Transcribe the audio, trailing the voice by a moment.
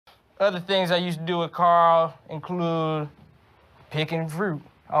Other things I used to do with Carl include picking fruit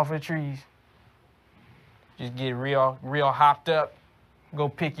off the trees. Just get real hopped up, go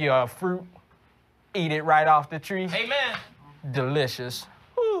pick your fruit, eat it right off the tree. Amen. Delicious.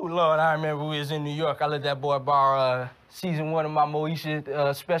 Ooh, Lord, I remember we was in New York. I let that boy borrow season 1 of my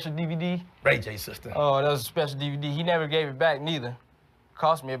Moesha special DVD. Ray J sister. Oh, that was a special DVD. He never gave it back neither.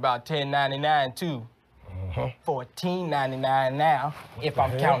 Cost me about $10.99 too. $14.99 now, if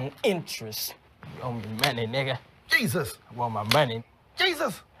I'm counting interest. You owe me money, nigga. Jesus. I want my money.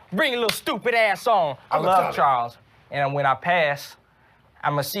 Jesus. Bring a little stupid ass on. I love Charles. And when I pass,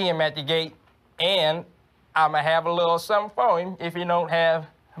 I'ma see him at the gate, and I'ma have a little something for him if he don't have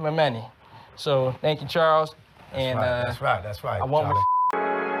my money. So thank you, Charles. And That's right. I want my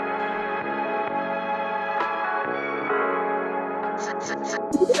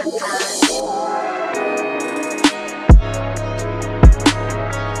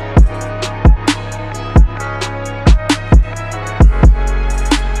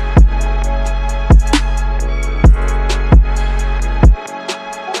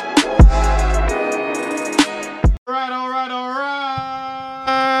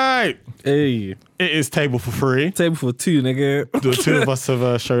Hey, it is Table for 3. Table for 2, nigga. The two of us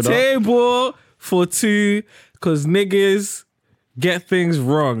have showed up. Table for 2, because niggas get things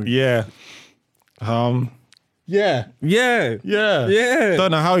wrong. Yeah. Yeah. Yeah. Don't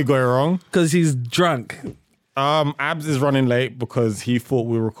know how he got it wrong. Because he's drunk. Abs is running late because he thought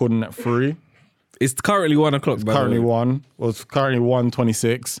we were recording at 3. It's currently 1 o'clock. Currently 1. Well, it's currently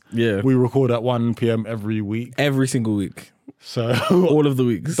 1:26. Yeah. We record at 1 p.m. every week. Every single week. So all of the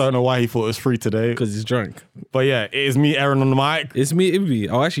weeks. Don't know why he thought it was 3 today. Because he's drunk. But yeah, it is me, Aaron, on the mic. It's me, Ibby.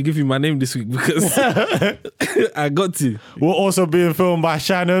 I'll actually give you my name this week because I got to. We're also being filmed by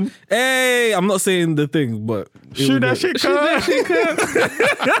Shannon. Hey, I'm not saying the thing, but shoot that shit, shoot that shit,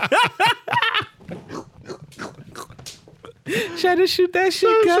 Shannon, shoot that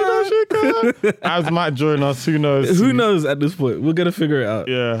shit, Abs might join us. Who knows? Who knows at this point? We're gonna figure it out.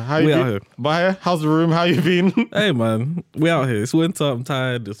 Yeah, how you we been? out here. But how's the room? How you been? Hey man, we out here. It's winter. I'm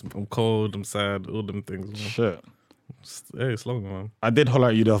tired. I'm cold. I'm sad. All them things. Man. Shit. Hey, it's long, man. I did holler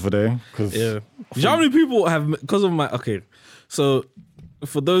at you the other day. Yeah. Do you know how many people have, because of my, okay. So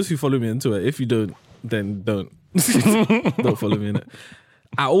for those who follow me into it, if you don't, then don't. Don't follow me in it.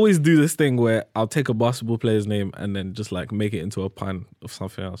 I always do this thing where I'll take a basketball player's name and then just like make it into a pun of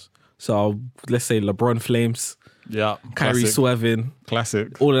something else. So let's say LeBron Flames. Yeah. Kyrie Swerving.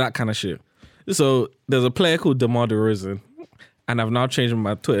 Classic. All of that kind of shit. So there's a player called DeMar DeRozan. And I've now changed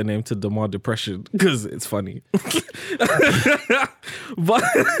my Twitter name to DeMar Depression because it's funny.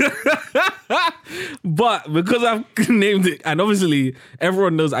 but because I've named it, and obviously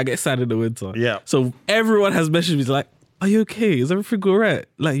everyone knows I get sad in the winter. Yeah. So everyone has messaged me like, are you okay? Is everything all right?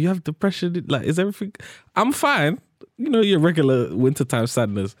 Like, you have depression? Like, is everything... I'm fine. You know, your regular wintertime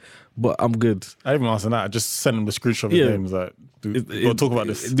sadness, but I'm good. I even asked him that. I just sent him the screenshot of his name. Like, we'll talk about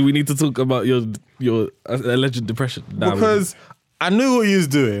this. Do we need to talk about your alleged depression? Nah, because I knew what he was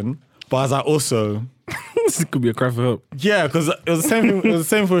doing, but I was like, also... this could be a cry for help. Yeah, because it was the same thing. It was the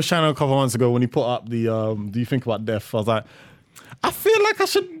same for Shannon a couple of months ago when he put up the Do You Think About Death? I was like, I feel like I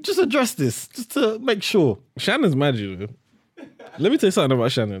should just address this, just to make sure. Shannon's mad, you know. Let me tell you something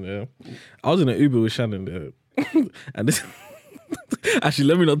about Shannon, yeah. I was in an Uber with Shannon, yeah. And this... Actually,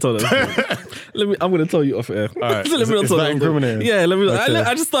 let me not tell that. I'm going to tell you off air. All right. Let me not tell that incriminating? Yeah, let me not. Okay.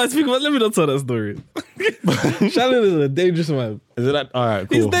 I just started speaking about, let me not tell that story. Shannon is a dangerous man. Is it that? All right,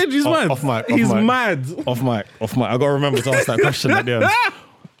 cool. He's dangerous man. Off mic. He's mad. Off mic. I got to remember to ask that question at the end.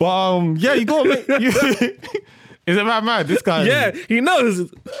 But yeah, you got to make... Is it mad? This guy... Yeah, he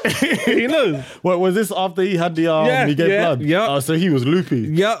knows. He knows. What, was this after he had the... he gave blood? Yeah. Oh, so he was loopy.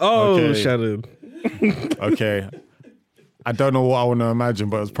 Yeah. Oh, okay. Shannon. Okay. I don't know what I want to imagine,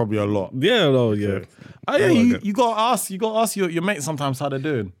 but it's probably a lot. Yeah, no, yeah. Oh yeah, you gotta ask your mates sometimes how they're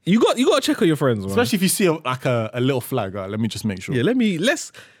doing. You got to check on your friends, man. Especially if you see a little flag. Let me just make sure. Yeah,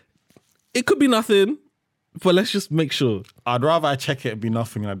 it could be nothing, but let's just make sure. I'd rather I check it and be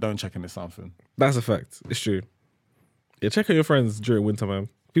nothing than I don't check it and it's something. That's a fact. It's true. Yeah, check on your friends during winter, man.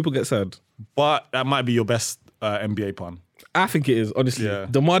 People get sad. But that might be your best NBA pun. I think it is, honestly. Yeah.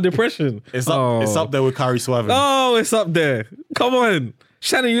 DeMar Depression. It's up there with Kyrie Swerving. Oh, it's up there. Come on.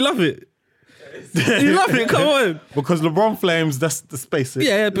 Shannon, you love it. You love it, come on. Because LeBron Flames, that's basic.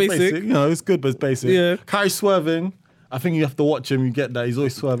 Yeah, It's basic. You know, it's good, but it's basic. Yeah. Kyrie Swerving, I think you have to watch him, you get that. He's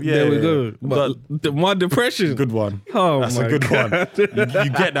always swerving. Yeah, there we go. But DeMar Depression. Good one. Oh, that's my a good God. one. You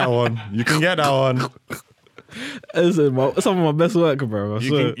get that one. You can get that one. Listen, some of my best work, bro. I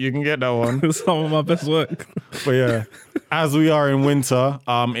swear. You can get that one. Some of my best work. But yeah, as we are in winter,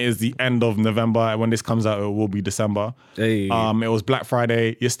 it is the end of November. When this comes out, it will be December. Hey. It was Black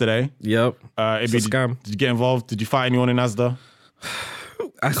Friday yesterday. Yep. It's a scam. Did you get involved? Did you fight anyone in Asda?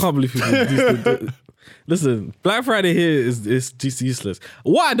 I can't believe people do this. Listen, Black Friday here is just useless.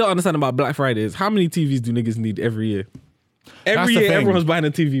 What I don't understand about Black Friday is how many TVs do niggas need every year? Every year, everyone's buying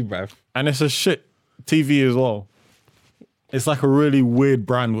a TV, bruv. And it's a shit TV as well. It's like a really weird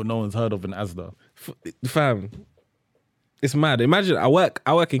brand what no one's heard of in Asda. Fam, it's mad. Imagine I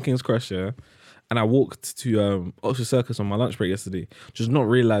work in King's Cross, yeah, and I walked to Oxford Circus on my lunch break yesterday, just not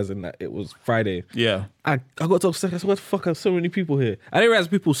realizing that it was Friday. Yeah. I got to Oxford Circus. What the fuck? There's so many people here. I didn't realize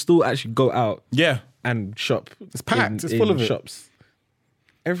people still actually go out. Yeah. And shop. It's packed. It's full of it. Shops.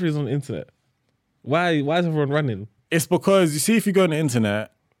 Everything's on the internet. Why is everyone running? It's because you see, if you go on the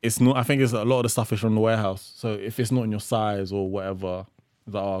internet, it's not. I think it's a lot of the stuff is from the warehouse. So if it's not in your size or whatever,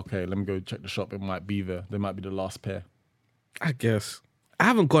 it's like, oh, okay, let me go check the shop. It might be there. There might be the last pair. I guess I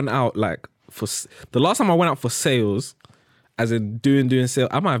haven't gone out like for the last time I went out for sales, as in doing sale.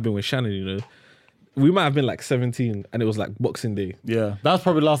 I might have been with Shannon. You know, we might have been like 17, and it was like Boxing Day. Yeah, that was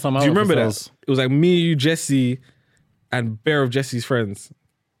probably the last time. Do you remember that? It was like me, you, Jesse, and Bear of Jesse's friends.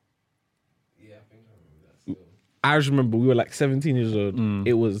 I just remember we were like 17 years old.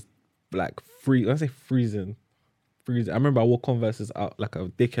 It was like freezing. I remember I wore Converses out like a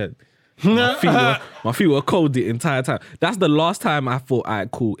dickhead. My feet were cold the entire time. That's the last time I thought, all right,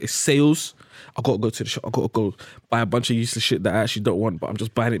 cool, it's sales. I gotta go to the shop. I gotta go buy a bunch of useless shit that I actually don't want, but I'm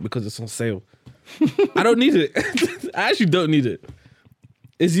just buying it because it's on sale. I don't need it. I actually don't need it.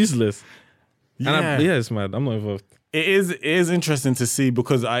 It's useless. Yeah. And it's mad. I'm not involved. It is interesting to see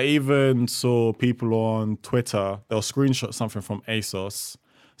because I even saw people on Twitter, they'll screenshot something from ASOS.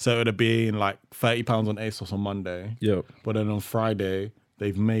 So it would have been like £30 on ASOS on Monday. Yep. But then on Friday,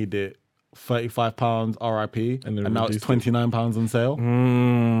 they've made it £35 RIP. And now it's £29 on sale.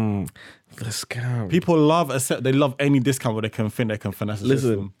 The scam. People love any discount where they can think they can finesse the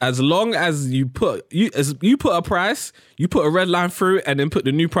system. As long as you put a price, you put a red line through and then put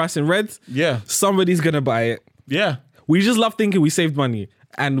the new price in red. Yeah. Somebody's gonna buy it. Yeah. We just love thinking we saved money.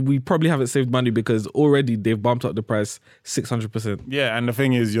 And we probably haven't saved money because already they've bumped up the price 600%. Yeah, and the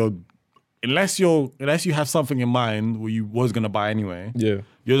thing is, unless you have something in mind where you was gonna buy anyway, yeah,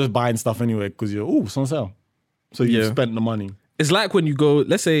 you're just buying stuff anyway because it's on sale. So you spent the money. It's like when you go,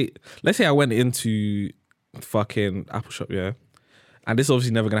 let's say I went into fucking Apple shop, yeah, and this is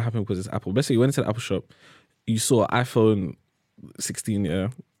obviously never gonna happen because it's Apple. Let's say you went into the Apple shop, you saw iPhone 16, yeah,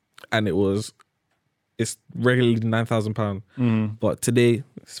 and it's regularly £9,000, but today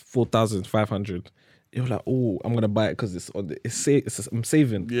it's 4,500. You're like, oh, I'm gonna buy it because I'm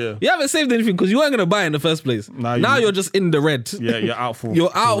saving. Yeah, you haven't saved anything because you weren't gonna buy it in the first place. Now you're just in the red. Yeah, you're out for.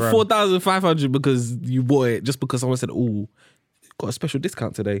 You're out 4,500 because you bought it just because someone said, oh, got a special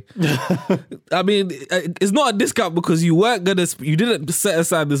discount today. I mean, it's not a discount because you didn't set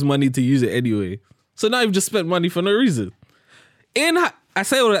aside this money to use it anyway. So now you've just spent money for no reason. I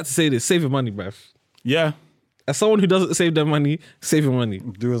say all that to say this: save your money, bruv. Yeah. As someone who doesn't save their money, save your money.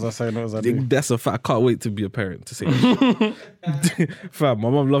 Do as I say, not as I do. That's a fact. I can't wait to be a parent to say that. Fam, my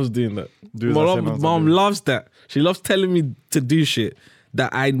mom loves doing that. My mom loves that. She loves telling me to do shit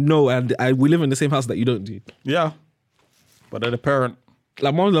that I know and we live in the same house that you don't do. Yeah. But they're the parent.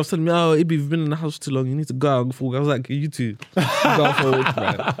 Like, mom loves telling me, oh, Ibi, you've been in the house too long. You need to go out and go. I was like, you two, go out for a walk,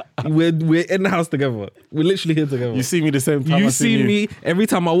 man. We're in the house together. We're literally here together. You see me the same time. You see me every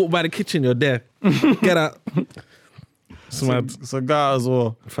time I walk by the kitchen. You're there. Get out. So go out as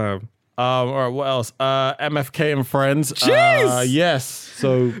well, fam. All right, what else? MFK and Friends. Jeez. Yes.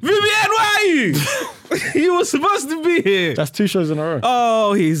 So Vivian, where are you? You were supposed to be here. That's 2 shows in a row.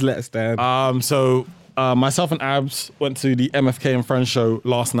 Oh, he's let us down. So myself and Abs went to the MFK and Friends show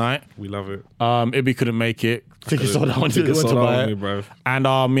last night. We love it. Ibby couldn't make it. Tickets sold out. Went to buy it. Bro. And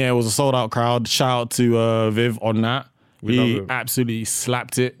it was a sold out crowd. Shout out to Viv on that. He absolutely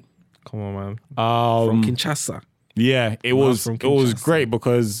slapped it. Come on, man. From Kinshasa. Yeah, it was great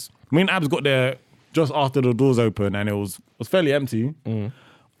because me and Abs got there just after the doors open and it was fairly empty.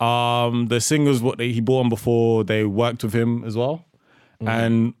 The singers he brought on before, they worked with him as well.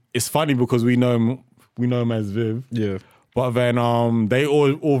 And it's funny because we know him as Viv. Yeah. But then they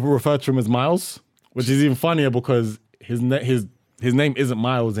all refer to him as Miles, which is even funnier because his name isn't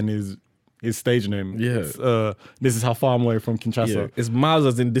Miles in his his stage name. Yeah. It's, this is how far I'm away from Kinshasa. Yeah, it's Miles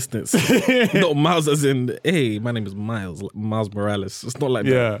as in distance, not Miles as in, hey, my name is Miles Morales. It's not like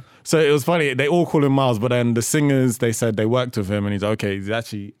that. Yeah. So it was funny. They all call him Miles, but then the singers, they said they worked with him, and he's okay. He's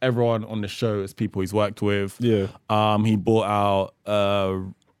actually everyone on the show is people he's worked with. Yeah. He bought out.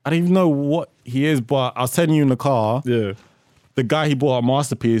 I don't even know what he is, but I was telling you in the car. Yeah. The guy he bought out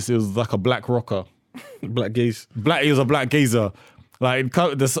Masterpiece, it was like a black rocker. Black gaze. He was a black geezer. Like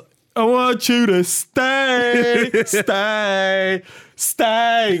this. I want you to stay. It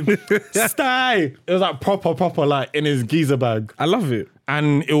was like proper, like in his geezer bag. I love it.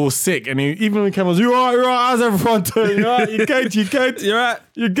 And it was sick. And even when he came, I was, you're right, how's everyone doing? You're right, you good? You're right.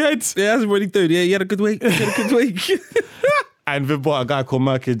 You good? Yeah, that's really good. Yeah, you had a good week. And Viv bought a guy called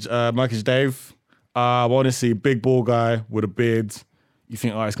Merkage Dave. I want to see big ball guy with a beard. You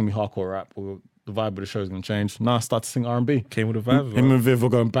think, it's going to be hardcore rap or the vibe of the show is going to change. Nah, I started to sing R&B. Came with a vibe. Him and Viv were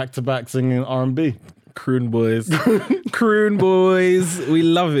going back to back singing R&B. Croon boys. Croon boys. We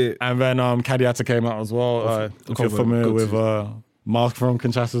love it. And then Kadiata came out as well. If you're familiar with Mark from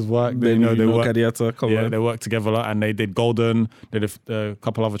Kinshasa's work, they work. Kadiata, come on. They worked together a lot, and they did Golden. They did a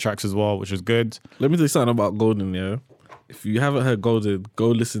couple other tracks as well, which was good. Let me tell you something about Golden, yeah? If you haven't heard Golden, go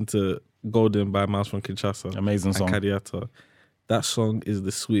listen to Golden by Miles from Kinshasa. Amazing song. And Kadiata. That song is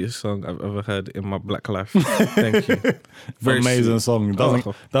the sweetest song I've ever heard in my black life. Thank you. Very amazing song.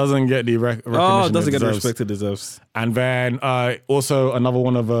 Doesn't get the recognition. Doesn't get the respect it deserves. And then also another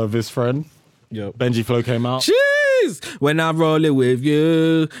one of Viz's friend, Benji Flow came out. Jeez! When I'm rolling with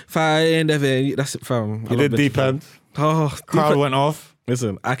you, fire in the venue. That's it, fam. He did Deep End. Crowd went off.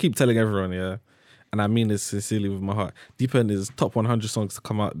 Listen, I keep telling everyone, yeah, and I mean this sincerely with my heart. Deep End is top 100 songs to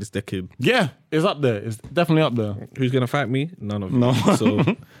come out this decade. Yeah, it's up there. It's definitely up there. Who's gonna fight me? None of you. No.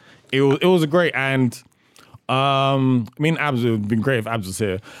 So it was a great, and me and Abs, it would been great if Abs was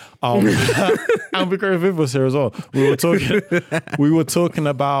here. And it would be great if Viv was here as well. We were talking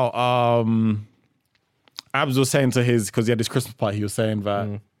about Abs was saying to because he had his Christmas party, he was saying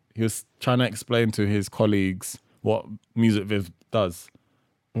that he was trying to explain to his colleagues what music Viv does.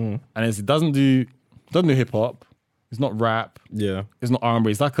 And he doesn't do hip hop. It's not rap. Yeah. It's not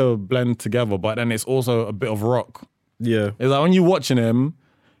R&B. It's like a blend together, but then it's also a bit of rock. Yeah. It's like when you're watching him,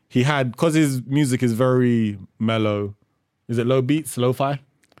 because his music is very mellow. Is it low beats, lo-fi?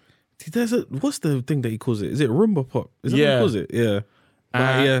 What's the thing that he calls it? Is it rumba pop? Is that what he calls it? Yeah.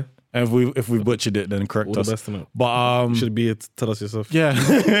 Yeah. And if we butchered it, then correct all us. The best in it. But you should be here to tell us yourself.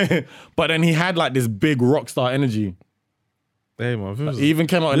 Yeah. But then he had like this big rock star energy. Hey man, he even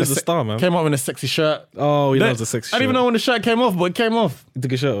came out in a star, man. Came out in a sexy shirt. Oh, he loves a sexy shirt. I didn't even know when the shirt came off, but it came off. He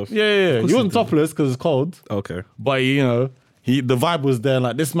took his shirt off. Yeah. He wasn't topless because it's cold. Okay. But the vibe was there.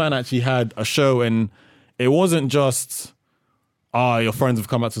 Like this man actually had a show, and it wasn't just your friends have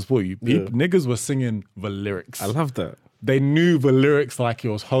come out to support you. Niggas were singing the lyrics. I love that. They knew the lyrics like it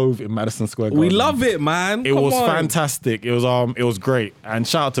was Hove in Madison Square Garden. We love it, man. It was fantastic. It was great. And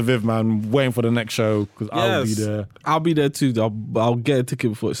shout out to Viv, man. Waiting for the next show because I'll be there. I'll be there too. I'll get a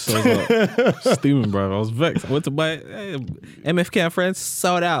ticket before it sells out. Steaming, bro. I was vexed. I went to buy it. MFK and Friends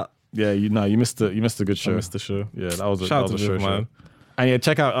sold out. Yeah, you missed a good show. I missed the show. Yeah, that was a show, man. And yeah,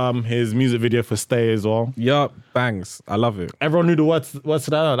 check out his music video for Stay as well. Yup, bangs. I love it. Everyone knew the words to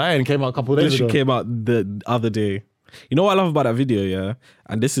that. That came out a couple of days ago. It came out the other day. You know what I love about that video, yeah?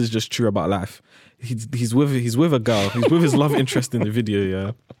 And this is just true about life. He's with a girl. He's with his love interest in the video,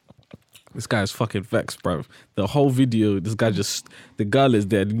 yeah? This guy is fucking vexed, bro. The whole video, the girl is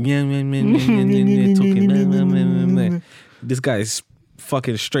there. Talking. This guy is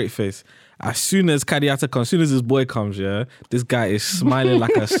fucking straight face. As soon as Kadiata comes, as soon as his boy comes, yeah, this guy is smiling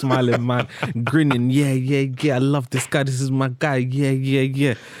like a smiling man, grinning. Yeah, I love this guy. This is my guy.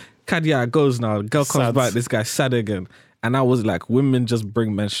 Yeah. Kadiata goes now. The girl comes back. This guy's sad again. And I was like, women just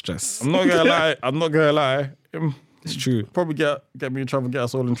bring men stress. I'm not gonna lie. It's true. Probably get me in trouble, get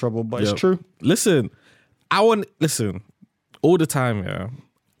us all in trouble, but it's true. Listen, all the time, yeah.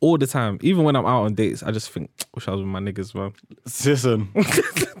 All the time. Even when I'm out on dates, I just think, wish I was with my niggas, man.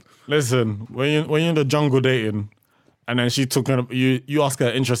 Listen, when you're in the jungle dating, and then she took you ask her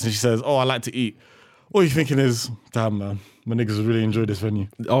interest, and she says, "Oh, I like to eat." All you're thinking is, "Damn, man, my niggas would really enjoy this venue."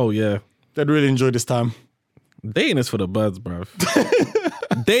 Oh yeah, they'd really enjoy this time. Dating is for the birds, bruv.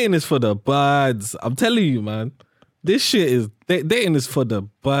 Dating is for the birds. I'm telling you, man. This shit is dating is for the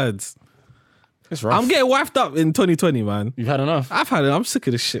birds. It's rough. I'm getting wifed up in 2020, man. You've had enough. I've had it. I'm sick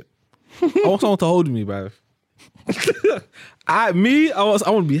of this shit. I want someone to hold me, bruv. I want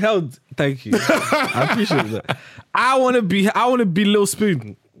to be held. Thank you. I appreciate that. I want to be Lil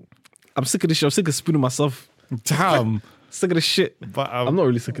Spoon. I'm sick of this shit. I'm sick of spooning myself. Damn. Sick of the shit. But, I'm not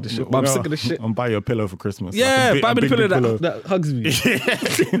really sick of the shit, but I'm sick of the shit. I'm buy you a pillow for Christmas. Yeah, like buy me the big pillow that hugs me.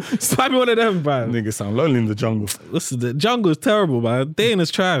 Buy me one of them, man. Niggas sound lonely in the jungle. Listen, the jungle is terrible, man. Dane is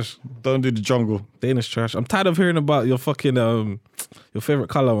trash. Don't do the jungle. Dane is trash. I'm tired of hearing about your fucking your favorite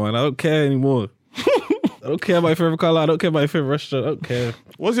color, man. I don't care anymore. I don't care about your favorite color. I don't care about your favorite restaurant. I don't care.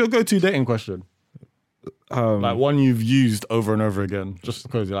 What's your go-to dating question? Like one you've used over and over again, just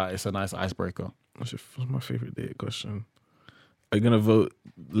because like it's a nice icebreaker. What's my favorite dating question? Are you gonna vote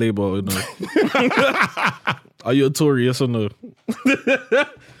Labour or no? Are you a Tory? Yes or no?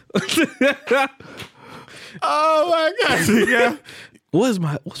 Oh my god! Yeah. What's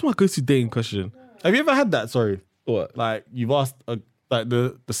my go-to dating question? Have you ever had that? Sorry. What? Like you've asked, like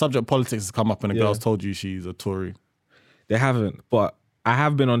the subject politics has come up and a Yeah. girl's told you she's a Tory. They haven't, but I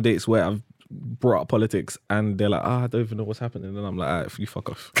have been on dates where I've brought up politics and they're like, I don't even know what's happening. And I'm like, all right, you fuck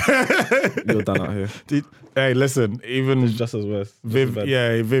off. You're done out here. Hey, listen, even It's just as worse.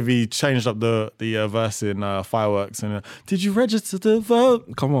 Vivi changed up the verse in Fireworks and did you register to vote?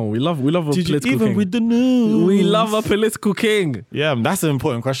 Come on, we love a Did you political even king. read the news? We love a political king. Yeah, that's an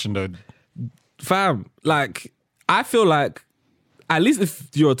important question though. Fam, like, I feel like, at least if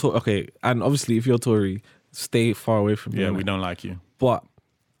you're a Tory, okay, and obviously if you're a Tory, stay far away from me. Yeah, we don't like you. But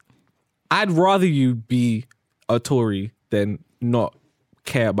I'd rather you be a Tory than not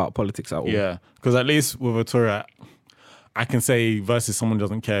care about politics at all. Yeah, because at least with a Tory, I can say versus someone who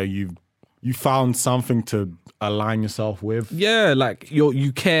doesn't care, you found something to align yourself with. Yeah, like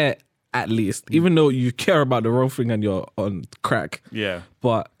you care at least, even though you care about the wrong thing and you're on crack. Yeah,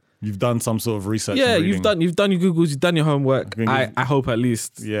 But you've done some sort of research. yeah, and you've reading. done your Googles, you've done your homework. think I hope at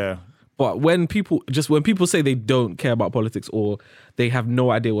least. Yeah, But when people say they don't care about politics or they have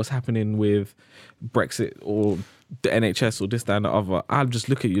no idea what's happening with Brexit or the NHS or this, that, and the other, I'll just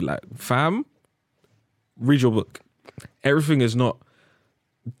look at you like, fam, read your book. Everything is not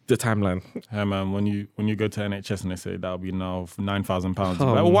the timeline. hey man, when you go to NHS and they say that'll be now £9,000,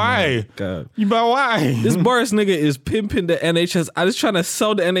 Oh like, why? my God. You bet why? This Boris nigga is pimping the NHS. I was trying to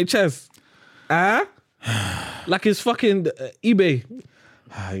sell the NHS. Like it's fucking eBay.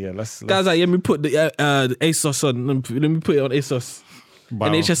 Yeah, let's Guys like, let me put the ASOS on. Let me put it on ASOS. buy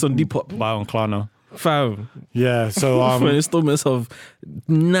NHS on Depop. buy on Klarna. Fam. Yeah, so For installments of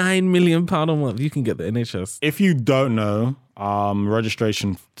 £9 million a month, you can get the NHS. if you don't know,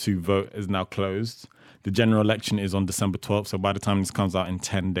 registration to vote is now closed. The general election is on December 12th, so by the time this comes out in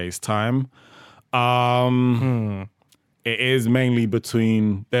 10 days' time, it is mainly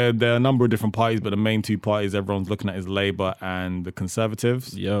between there are a number of different parties, but the main two parties everyone's looking at is Labour and the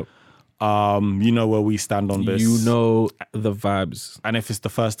Conservatives. Yep. You know where we stand on this. You know the vibes. And if it's the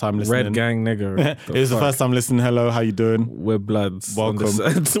first time listening, Red gang nigga. if it's the first time listening, hello, how you doing? We're bloods. Welcome.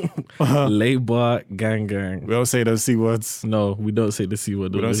 On this side. Labour gang gang. We don't say those C words. No, we don't say the C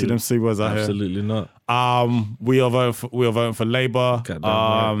word. We don't see them C words out here. Absolutely not. We are voting for Labour.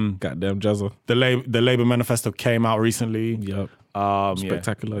 Goddamn Jazza. The Labour manifesto came out recently. Yep. Yeah.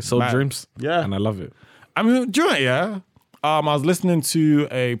 Spectacular. Sold Mad. dreams. Yeah. And I love it. I mean, do you know what, yeah? I was listening to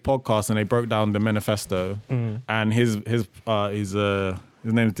a podcast and they broke down the manifesto, and his name is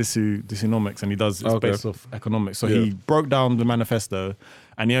Disunomics, and he does it's based off economics. So he broke down the manifesto,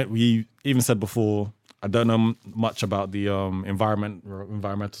 and he even said before, I don't know much about the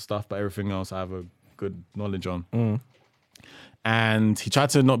environmental stuff, but everything else I have a good knowledge on. And he tried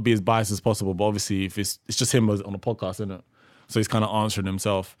to not be as biased as possible, but obviously if it's just him on a podcast, isn't it? So he's kind of answering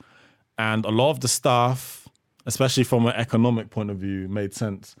himself. And a lot of the stuff, especially from an economic point of view, made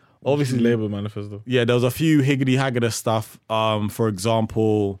sense. Obviously, Labour manifesto. yeah, there was a few higgity-haggity stuff. For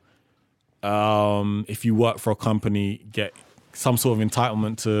example, if you work for a company, get some sort of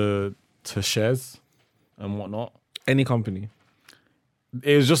entitlement to shares and whatnot. Any company.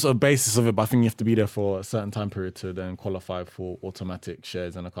 It was just a basis of it, but I think you have to be there for a certain time period to then qualify for automatic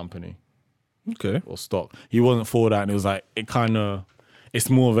shares in a company Okay. or stock. He wasn't for that, and it was like it's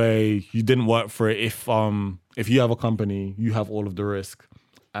more of a you didn't work for it. If you have a company, you have all of the risk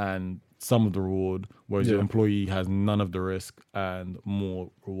and some of the reward, whereas your employee has none of the risk and more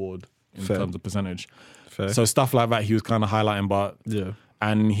reward in terms of percentage. Fair. So stuff like that he was kind of highlighting, but Yeah.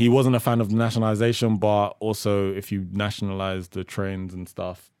 and he wasn't a fan of nationalization, but also if you nationalize the trains and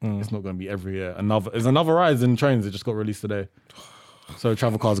stuff, it's not going to be every year. There's another rise in trains that just got released today. So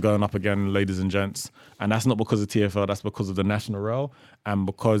travel cars going up again, ladies and gents. And that's not because of TfL, that's because of the National Rail. And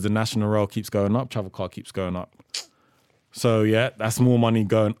because the National Rail keeps going up, travel car keeps going up. So yeah, that's more money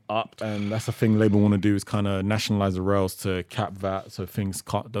going up. And that's the thing Labour want to do is kind of nationalise the rails to cap that so things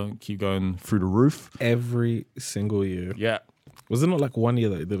don't keep going through the roof. Every single year. Yeah. Was it not like 1 year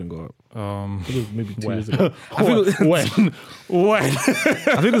that it didn't go up? I think it was maybe 2 when? years ago. I think it was, When? I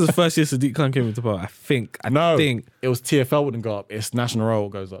think it was the first year Sadiq Khan came into power. I think. It was TFL wouldn't go up. It's National Rail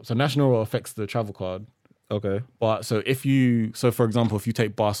goes up. So National Rail affects the travel card. Okay. But so for example, if you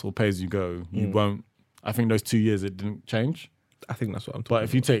take bus or pay as you go, you won't. I think those 2 years it didn't change. I think that's what I'm talking about. But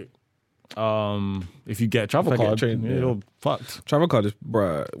if you take, if you get a travel If I get card, trained, yeah. you're fucked. Travel card is,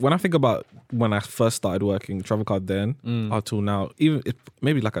 bruh. When I think about when I first started working, travel card then until now, even if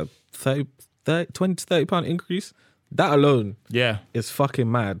maybe like a 20 to 30 pound increase, that alone Yeah. is fucking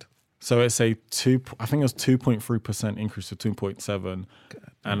mad. So it's I think it was 2.3% increase to 2.7,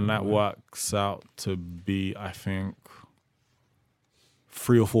 and that works out to be, I think,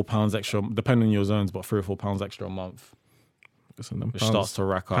 £3 or £4 extra, depending on your zones, but £3 or £4 extra a month. Listen, them Which starts to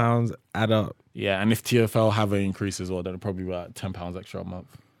rack up. Pounds add up. Yeah, and if TFL have an increase as well, then it'll probably be like £10 extra a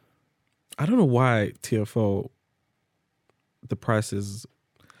month. I don't know why TFL, the prices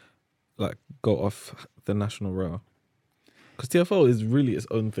like go off the national rail. Because TFL is really its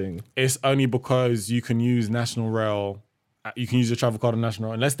own thing. It's only because you can use National Rail, you can use your travel card on National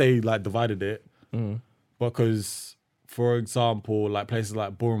Rail, unless they like divided it. Because, for example, like places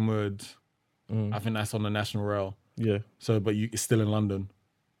like Bournemouth, I think that's on the National Rail. Yeah. So, but it's still in London.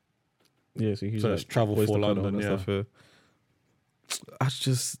 Yeah, so, So it's travel for London, yeah.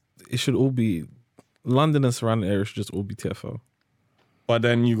 It should all be, London and surrounding areas should just all be TFL. But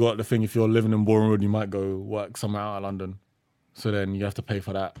then you got the thing, if you're living in Bournemouth, you might go work somewhere out of London. So then you have to pay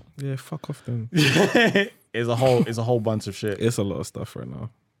for that. Yeah, fuck off then. It's a whole bunch of shit. It's a lot of stuff right now.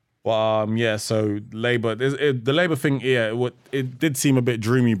 But yeah, so Labour, the Labour thing, yeah, it did seem a bit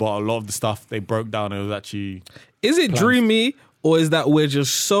dreamy, but a lot of the stuff they broke down, it was actually... Is it dreamy, or is that we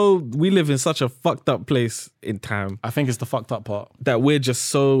live in such a fucked up place in time I think it's the fucked up part. that we're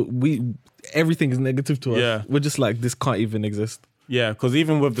just everything is negative to us. Yeah. We're just like, this can't even exist. Yeah, because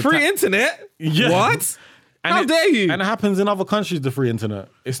even with the... Free internet? Yeah. What? And How dare you? And it happens in other countries, the free internet.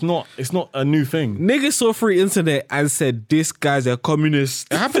 It's not a new thing. Niggas saw free internet and said, this guy's a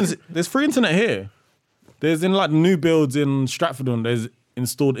communist. It happens. There's free internet here. There's in like new builds in Stratford, there's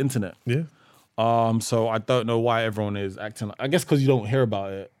installed internet. Yeah. So I don't know why everyone is acting. I guess because you don't hear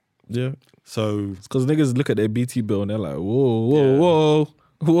about it. Yeah. So It's because niggas look at their BT bill and they're like, whoa.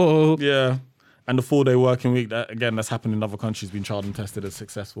 yeah, and the 4-day working week. That's happened in other countries. Been tried and tested as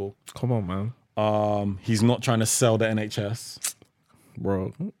successful. Come on, man. He's not trying to sell the NHS.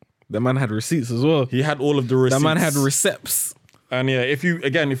 Bro. That man had receipts as well. He had all of the receipts. That man had receipts. And yeah, if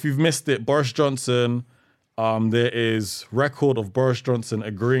you've missed it, Boris Johnson, there is record of Boris Johnson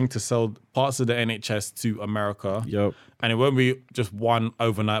agreeing to sell parts of the NHS to America. Yep. And it won't be just one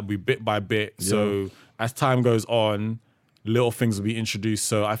overnight, it'll be bit by bit. Yep. So as time goes on, little things will be introduced.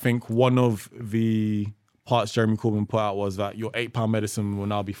 So I think one of the parts Jeremy Corbyn put out was that your £8 medicine will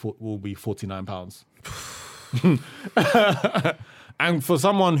now be £49. And for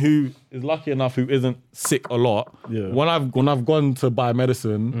someone who is lucky enough who isn't sick a lot, when I've gone to buy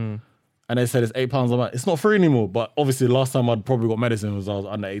medicine and they said it's £8 a month, it's not free anymore. But obviously the last time I'd probably got medicine was I was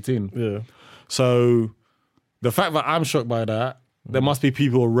under 18. Yeah. So the fact that I'm shocked by that, there must be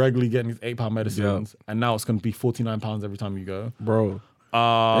people regularly getting these £8 medicines, and now it's going to be £49 every time you go. Bro.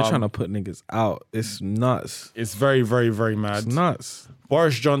 They're trying to put niggas out. It's nuts. It's very, very, very mad. It's nuts.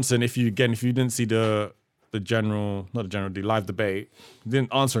 Boris Johnson, if you didn't see the live debate,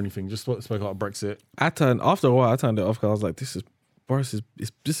 didn't answer anything, just spoke about Brexit. After a while, I turned it off because I was like, this is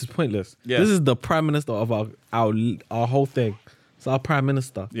pointless. Yeah. This is the prime minister of our whole thing. It's our prime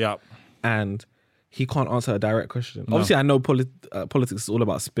minister. Yeah. And he can't answer a direct question. No. Obviously, I know politics is all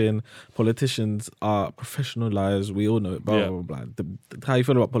about spin. Politicians are professional liars. We all know it. Blah, blah, blah, blah. How you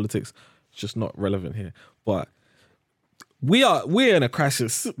feel about politics is just not relevant here. But we're in a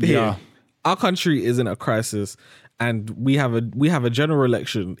crisis here. Yeah. Our country is in a crisis, and we have a general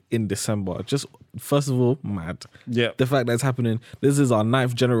election in December. Just first of all, mad. Yeah. The fact that it's happening. This is our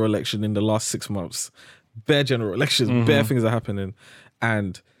 9th general election in the last 6 months. Bare general elections, bare things are happening,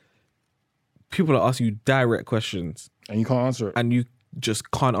 and people are asking you direct questions. And you can't answer it. And you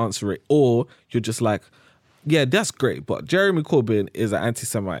just can't answer it. Or you're just like, yeah, that's great, but Jeremy Corbyn is an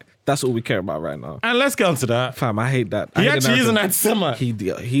anti-Semite. That's all we care about right now. And let's get onto that. Fam, I hate that. He actually is an anti-Semite.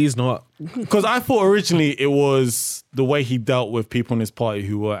 He's not. Because I thought originally it was the way he dealt with people in his party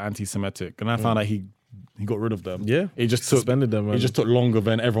who were anti-Semitic. And I found out he got rid of them. Yeah. It just suspended them. It just took longer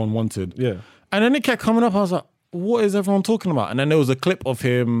than everyone wanted. Yeah. And then it kept coming up. I was like, what is everyone talking about? And then there was a clip of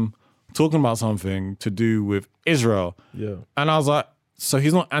him talking about something to do with Israel. Yeah. And I was like, so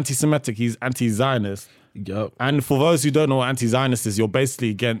he's not anti-Semitic, he's anti-Zionist. Yep. And for those who don't know what anti-Zionist is, you're basically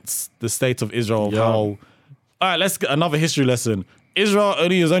against the state of Israel, how All right, let's get another history lesson. Israel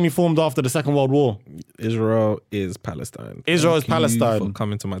is only formed after the Second World War. Israel is Palestine. Israel is Thank you Palestine. for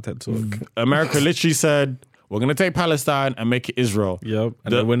coming to my TED Talk. America literally said, we're going to take Palestine and make it Israel. Yep.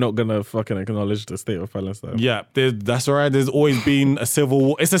 And then we're not going to fucking acknowledge the state of Palestine. Yeah, that's right. There's always been a civil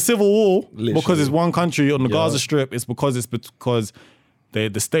war. It's a civil war Literally. because it's one country on the Yeah. Gaza Strip. It's because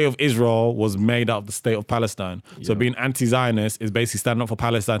the state of Israel was made out of the state of Palestine. So being anti-Zionist is basically standing up for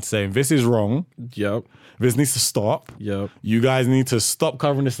Palestine, saying this is wrong. Yep. This needs to stop. Yep. You guys need to stop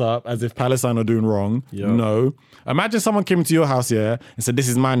covering this up as if Palestine are doing wrong. Yep. No. Imagine someone came into your house here and said, this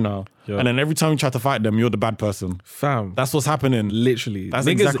is mine now. Yep. And then every time you try to fight them, you're the bad person. Fam. That's what's happening. Literally. That's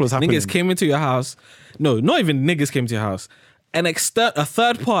exactly what's happening. Niggas came into your house. No, not even niggas came to your house. A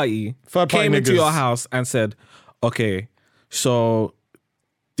third party came into niggas. your house and said, okay, so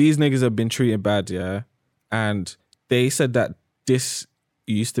these niggas have been treated bad, yeah? And they said that this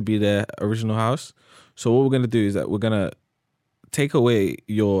used to be their original house. So what we're going to do is that we're going to take away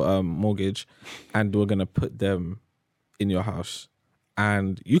your mortgage and we're going to put them in your house.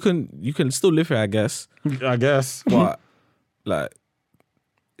 And you can still live here, I guess. I guess. But like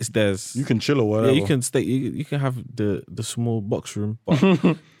it's theirs. You can chill or whatever. Yeah, you can stay. You can have the small box room, but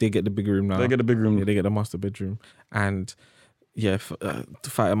they get the big room now. They get the big room. Yeah, they get the master bedroom, and yeah, to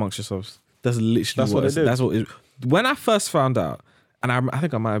fight amongst yourselves. That's literally what they did. That's what. When I first found out, and I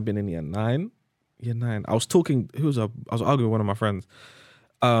think I might have been in year nine. I was talking. I was arguing with one of my friends.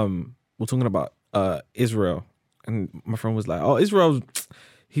 We're talking about Israel, and my friend was like, "Oh, Israel."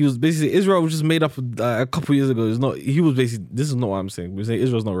 He was basically, Israel was just made up a couple years ago. It's not. He was basically, this is not what I'm saying. We're saying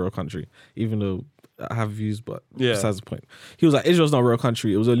Israel's not a real country, even though I have views, but besides the point. He was like, Israel's not a real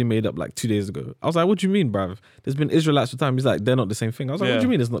country. It was only made up like 2 days ago. I was like, what do you mean, bruv? There's been Israelites for time. He's like, they're not the same thing. I was like, what do you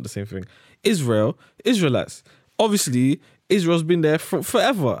mean it's not the same thing? Israel, Israelites. Obviously, Israel's been there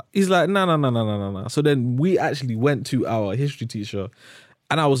forever. He's like, no. So then we actually went to our history teacher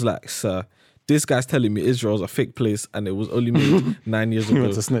and I was like, sir, this guy's telling me Israel's a fake place and it was only made 9 years ago.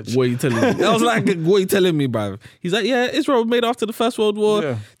 went to snitch. What are you telling me? I was like, what are you telling me, bruv? He's like, yeah, Israel was made after the First World War.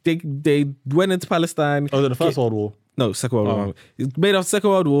 Yeah. They went into Palestine. Oh, the First World War? No, Second World War. It's made after Second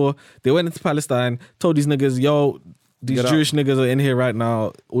World War. They went into Palestine, told these niggas, yo, these Jewish niggas are in here right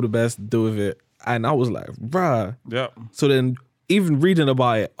now. All the best, deal with it. And I was like, bruh. Yeah. So then even reading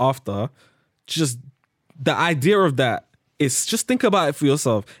about it after, just the idea of that, it's just think about it for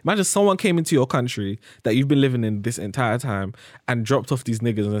yourself. Imagine someone came into your country that you've been living in this entire time and dropped off these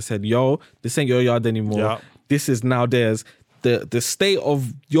niggas and said, yo, this ain't your yard anymore. Yeah. This is now theirs. The state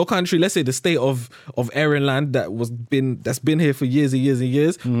of your country, let's say the state of Aryan land that's been here for years and years and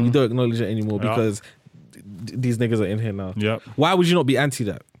years, you don't acknowledge it anymore because these niggas are in here now. Yeah. Why would you not be anti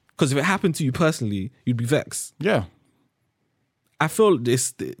that? Because if it happened to you personally, you'd be vexed. Yeah. I feel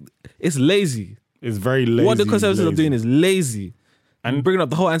it's lazy. It's very lazy. What the conservatives are doing is lazy. And And bringing up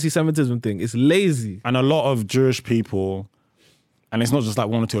the whole anti-Semitism thing, it's lazy. And a lot of Jewish people, and it's not just like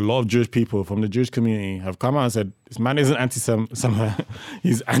one or two, a lot of Jewish people from the Jewish community have come out and said, this man isn't anti-Semite,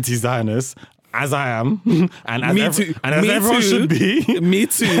 he's anti-Zionist, as I am, and as, as everyone should be. Me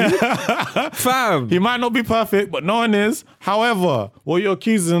too. Fam. He might not be perfect, but no one is. However, what you're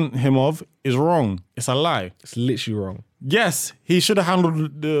accusing him of is wrong. It's a lie. It's literally wrong. Yes, he should have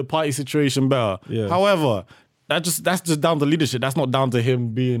handled the party situation better. Yeah. However, that's just down to leadership. That's not down to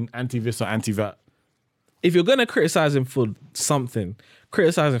him being anti-this or anti-that. If you're going to criticize him for something,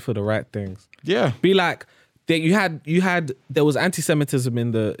 criticize him for the right things. Yeah. Be like, there was anti-Semitism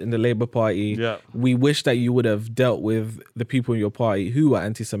in the Labour Party. Yeah. We wish that you would have dealt with the people in your party who are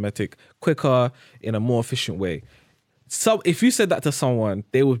anti-Semitic quicker, in a more efficient way. So if you said that to someone,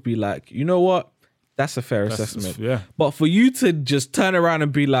 they would be like, you know what? That's a fair assessment. Yeah. But for you to just turn around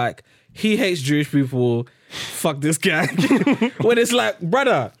and be like, he hates Jewish people, fuck this guy. When it's like,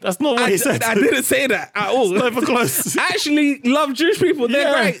 brother, That's not what he said. I didn't say that at all. Not even close. I actually love Jewish people. They're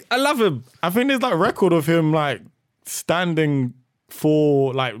Yeah. great. I love them. I think there's like record of him like standing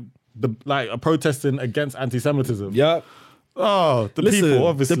for like protesting against anti-Semitism. Yeah. Oh, the people,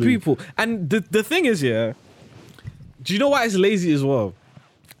 obviously. The people. And the thing is, yeah, do you know why it's lazy as well?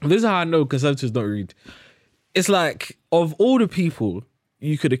 This is how I know conservatives don't read. It's like, of all the people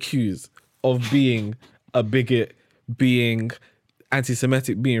you could accuse of being a bigot, being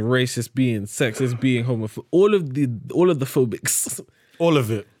anti-Semitic, being racist, being sexist, being homophobic, all of the phobics, All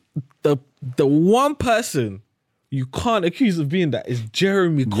of it. the one person you can't accuse of being that is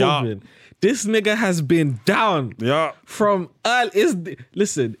Jeremy Corbyn. This nigga has been down Yeah. from it's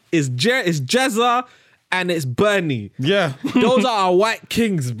Jezza and it's Bernie. Yeah. Those are our white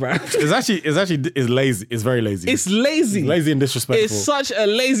kings, bro. It's lazy. It's very lazy. It's lazy. It's lazy and disrespectful. It's such a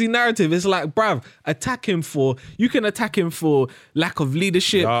lazy narrative. It's like, bruv, you can attack him for lack of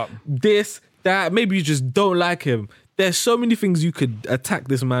leadership, this, that. Maybe you just don't like him. There's so many things you could attack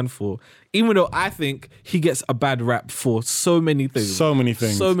this man for, even though I think he gets a bad rap for so many things. So many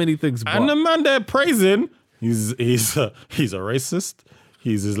things. And the man they're praising, he's a racist.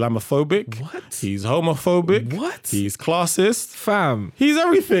 He's Islamophobic. What? He's homophobic. What? He's classist. Fam. He's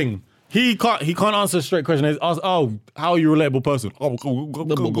everything. He can't answer a straight question. He's asked, how are you a relatable person?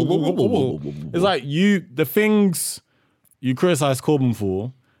 It's like the things you criticize Corbyn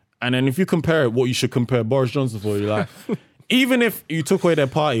for, and then if you compare it, what you should compare Boris Johnson for, you're like, even if you took away their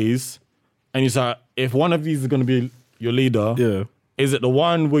parties, and you say, if one of these is going to be your leader, is it the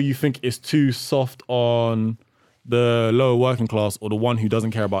one where you think is too soft on the lower working class, or the one who doesn't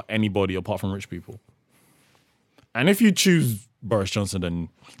care about anybody apart from rich people? And if you choose Boris Johnson, then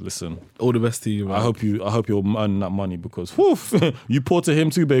listen, all the best to you, man. I hope you're earning that money, because you pour to him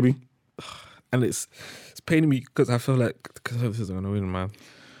too, baby. And it's paining me because I feel like the Conservatives are gonna win, man.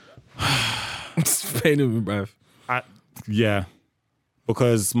 It's paining me, bruv. Yeah,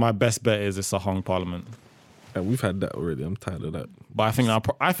 because my best bet is it's a hung parliament. And we've had that already. I'm tired of that. But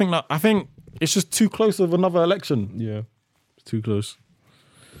I think it's just too close of another election. Yeah, it's too close.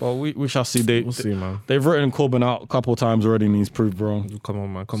 Well, we shall see. We'll see, man. They've written Corbyn out a couple of times already, and he's proved wrong. Come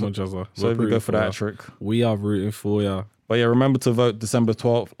on, man. Come on, Jazza. So if we go for that trick, we are rooting for ya. But yeah, remember to vote December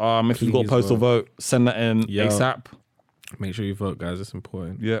 12th. If you've got a postal vote, send that in ASAP. Make sure you vote, guys. It's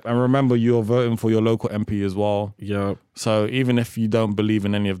important. Yeah, and remember you're voting for your local MP as well. Yeah. So even if you don't believe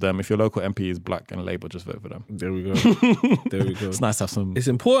in any of them, if your local MP is black and Labour, just vote for them. There we go. There we go. It's nice to have some. It's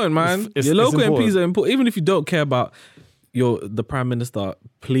important, man. Your local MPs are important. Even if you don't care about the Prime Minister,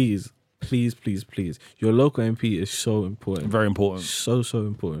 please, your local MP is so important. Very important. So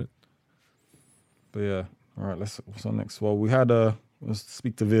important. But yeah, all right. What's on next? Well, we had let's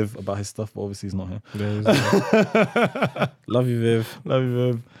speak to Viv about his stuff, but obviously he's not here. Love you, Viv. Love you,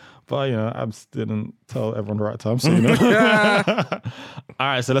 Viv. But Abs didn't tell everyone the right time, so All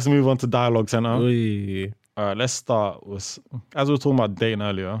right, so let's move on to Dialogue Centre. Oy. All right, let's start with, as we were talking about dating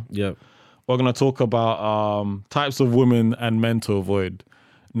earlier. Yep. We're gonna talk about types of women and men to avoid.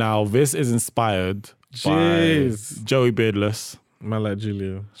 Now, this is inspired by Joey Beardless. Man like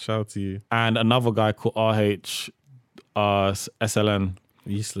Julia. Shout out to you. And another guy called SLN.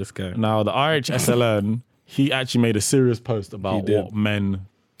 Useless guy. Now, the SLN, he actually made a serious post about what men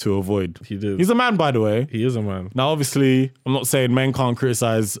to avoid. He did. He's a man, by the way. He is a man. Now, obviously, I'm not saying men can't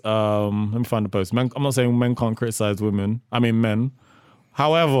criticize. Let me find the post. I'm not saying men can't criticize women. I mean men.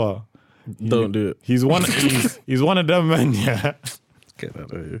 However, don't do it. He's one of them men. Yeah. Get that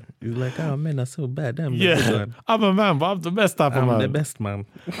out of here. He's like, oh, men are so bad. I'm a man, but I'm the best type of man. I'm the best man.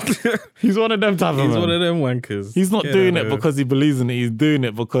 He's one of them type of man. He's one of them wankers. He's not doing it because he believes in it. He's doing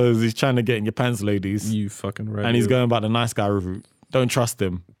it because he's trying to get in your pants, ladies. You fucking right. And he's going about the nice guy route. Don't trust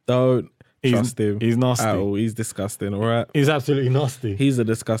him. Don't trust him. He's nasty. At all. He's disgusting, all right? He's absolutely nasty. He's a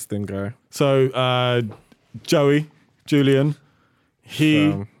disgusting guy. So, Julian,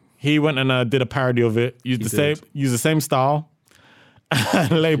 he went and did a parody of it. Used the same style.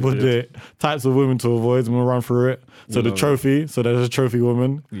 And labeled it types of women to avoid, and we'll run through it. So the trophy, so there's a trophy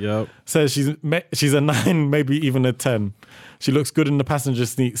woman. Yep. Says she's a 9, maybe even a 10. She looks good in the passenger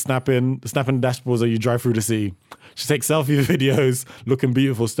seat, snapping dashboards as you drive through the city. She takes selfie videos, looking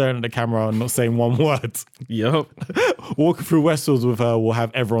beautiful, staring at the camera and not saying one word. Yep. Walking through Westfields with her will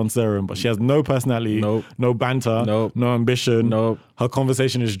have everyone staring, but she has no personality, no banter, no ambition. Her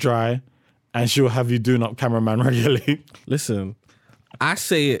conversation is dry, and she'll have you doing up cameraman regularly. Listen, I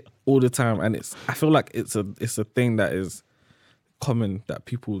say it all the time, and I feel like it's a thing that is common that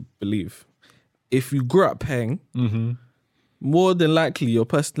people believe. If you grew up paying, more than likely your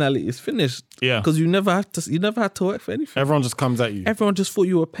personality is finished. Yeah, because you never had to work for anything. Everyone just comes at you. Everyone just thought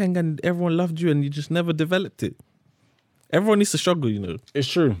you were paying, and everyone loved you, and you just never developed it. Everyone needs to struggle, you know. It's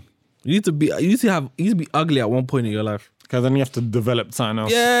true. You need to be ugly at one point in your life. Because then you have to develop something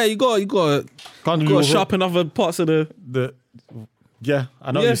else. Yeah, you got to sharpen other parts of the. Yeah,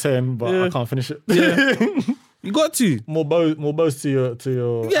 I know what you're saying, but I can't finish it. Yeah. You got to. More bows to your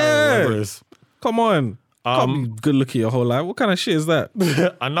yeah. Come on. Can't be good looking your whole life. What kind of shit is that?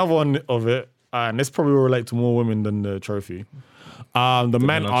 Another one of it, and this probably will relate to more women than the trophy. The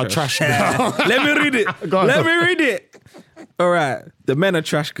men are trash girl. Let me read it. Let me read it. All right. The men are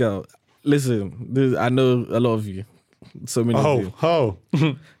trash girl. Listen, I know a lot of you. So many of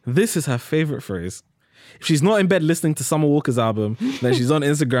you. This is her favorite phrase. If she's not in bed listening to Summer Walker's album, then she's on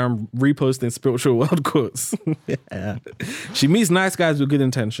Instagram reposting spiritual world quotes. Yeah. She meets nice guys with good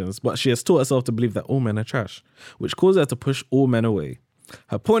intentions, but she has taught herself to believe that all men are trash, which causes her to push all men away.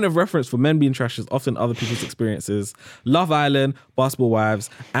 Her point of reference for men being trash is often other people's experiences, Love Island, Basketball Wives,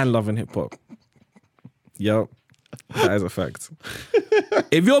 and Love and Hip Hop. Yep, that is a fact.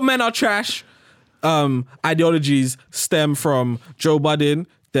 If your men are trash, ideologies stem from Joe Budden,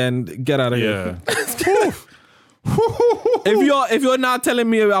 then get out of here. If you're now telling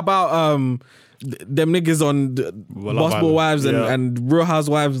me about them niggas on Basketball Wives and Real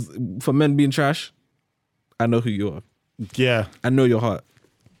Housewives for men being trash, I know who you are. Yeah. I know your heart.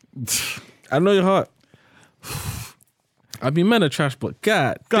 I know your heart. I mean, men are trash, but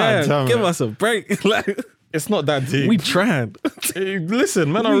God damn, give us a break. Like, it's not that deep. We tried.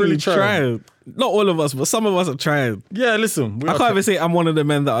 Listen, men are really trying. Not all of us, but some of us are trying. Yeah, listen. I can't even say I'm one of the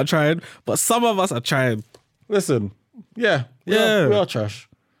men that are trying, but some of us are trying. Listen, we are trash.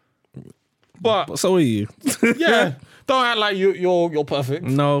 But so are you. Yeah, don't act like you're perfect.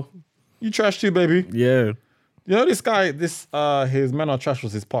 No, you trash too, baby. Yeah. You know this guy. His Men Are Trash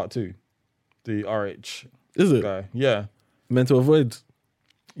was his part 2. The RH. Is it? Guy. Yeah. Meant to Avoid.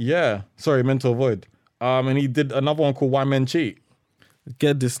 Yeah. Sorry, Meant to Avoid. And he did another one called Why Men Cheat.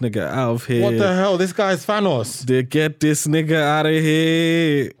 Get this nigga out of here. What the hell? This guy's Thanos. Get this nigga out of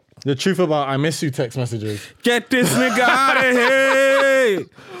here. The truth about I miss you text messages. Get this nigga out of here.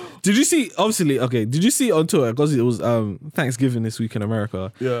 Did you see, obviously, okay, did you see on Twitter, because it was Thanksgiving this week in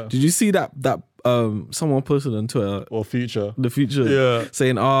America. Yeah. Did you see that someone posted on Twitter? Or Future. The Future. Yeah.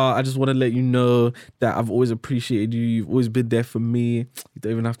 Saying, I just want to let you know that I've always appreciated you. You've always been there for me. You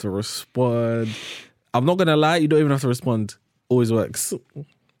don't even have to respond. I'm not going to lie, you don't even have to respond. Always works.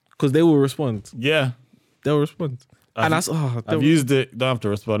 Because they will respond. Yeah. They'll respond. I've used it, don't have to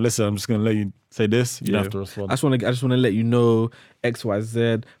respond. Listen, I'm just going to let you say this. You don't have to respond. I just want to let you know X, Y,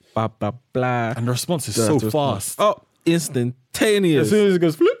 Z, blah, blah, blah. And the response is so fast. Oh, instantaneous. As soon as it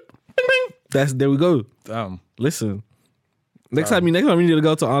goes flip, bing, bing. There we go. Damn. Listen. Next time you need a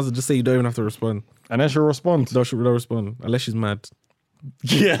girl to answer, just say you don't even have to respond. And then she'll respond. She'll respond. Unless she's mad.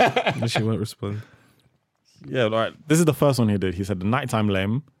 Yeah. Then she won't respond. Yeah, right. This is the first one he did. He said, the nighttime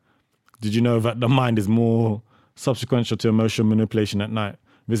lame. Did you know that the mind is more subsequential to emotional manipulation at night?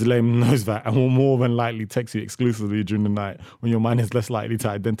 This lame knows that and will more than likely text you exclusively during the night when your mind is less likely to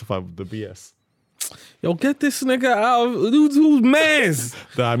identify with the BS. Yo, get this nigga out of... Who's mans?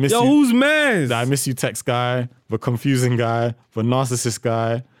 Who's mans? The I miss you text guy, the confusing guy, the narcissist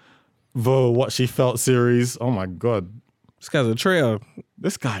guy, the what she felt series. Oh my God. This guy's a traitor.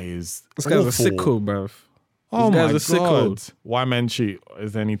 This guy's a sicko, bruv. Oh my God. Why Men Cheat?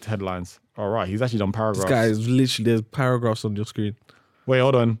 Is there any headlines? All right, he's actually done paragraphs. This guy is literally, there's paragraphs on your screen. Wait,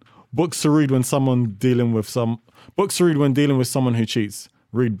 hold on. Books to read when dealing with someone who cheats.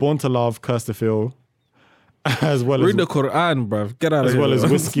 Read Born to Love, Curse to Feel, as well read the Quran, bruv. Get out of here. As well as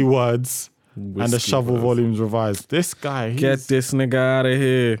Whiskey Words and the Shovel Volumes Revised. This guy, get this nigga out of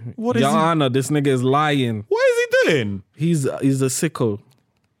here. What is Your Honor, this nigga is lying. What is he doing? He's a sicko.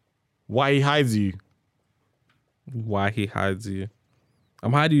 Why he hides you? Why he hides you?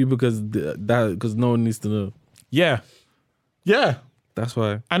 I'm hiding you because no one needs to know. Yeah. That's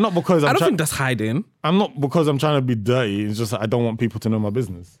why. And not because I don't think that's hiding. I'm not because I'm trying to be dirty. It's just I don't want people to know my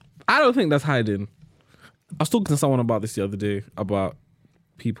business. I don't think that's hiding. I was talking to someone about this the other day about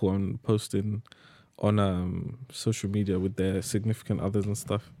people posting on social media with their significant others and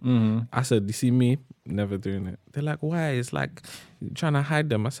stuff. Mm-hmm. I said, you see me? Never doing it. They're like, why? It's like you're trying to hide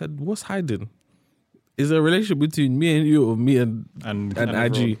them. I said, what's hiding? Is there a relationship between me and you or me and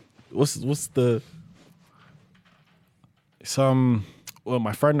IG? What's the... Well,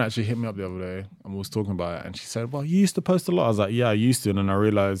 my friend actually hit me up the other day and we was talking about it and she said, well, you used to post a lot. I was like, yeah, I used to. And then I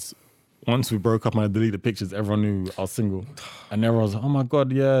realized once we broke up and I deleted pictures, everyone knew I was single. And everyone was like, oh my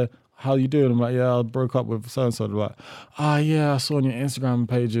God, yeah, how you doing? I'm like, yeah, I broke up with so-and-so. They're like, yeah, I saw on your Instagram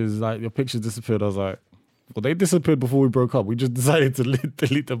pages, like your pictures disappeared. I was like, well, they disappeared before we broke up. We just decided to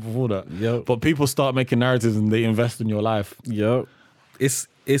delete them before that. Yep. But people start making narratives and they invest in your life. Yep.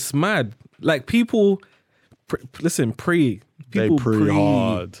 It's mad. Like people, listen, pre. People pre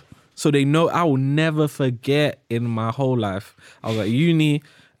hard. So they know I will never forget in my whole life. I was at uni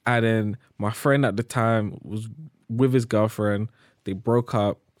and then my friend at the time was with his girlfriend. They broke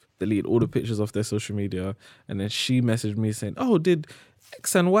up, deleted all the pictures off their social media. And then she messaged me saying, oh, did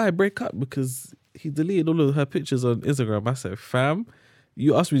X and Y break up? Because he deleted all of her pictures on Instagram. I said, fam,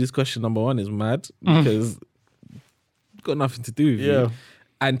 you asked me this question, number one, is mad because it's got nothing to do with you.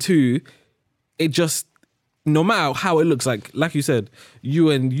 And two, it just no matter how it looks, like you said, you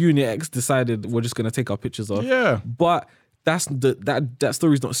and your ex decided we're just gonna take our pictures off. Yeah. But that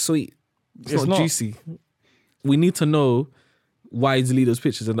story's not sweet. It's not juicy. We need to know why you delete those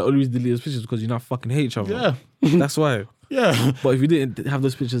pictures, and the only reason you delete those pictures is because you now fucking hate each other. Yeah. That's why. Yeah. But if you didn't have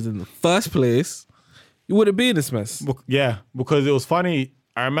those pictures in the first place, you wouldn't be in this mess. Yeah, because it was funny.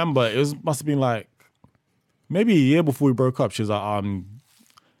 I remember must have been like maybe a year before we broke up. She was like,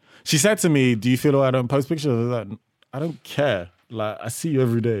 she said to me, "Do you feel like I don't post pictures?" I was like, "I don't care. Like, I see you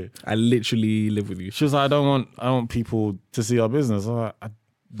every day. I literally live with you." She was like, I don't want people to see our business. I'm like,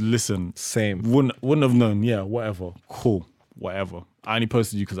 listen, Same. Wouldn't have known. Yeah, whatever. Cool, whatever. I only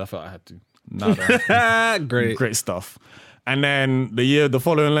posted you because I felt I had to. Nada. Great stuff. And then the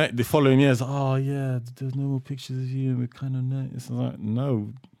following years, oh yeah, there's no more pictures of you, and we kind of noticed. I was like,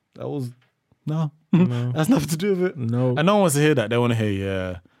 no, that's nothing to do with it. No, and no one wants to hear that. They want to hear,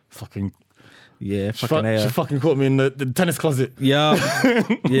 yeah, fucking. Yeah, She fucking caught me in the tennis closet. Yeah,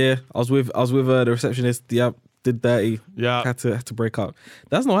 yeah. I was with the receptionist. Yep, did dirty. Yeah, had to break up.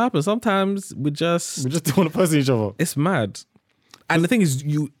 That's not happening. Sometimes we just don't want to post each other. It's mad. And the thing is,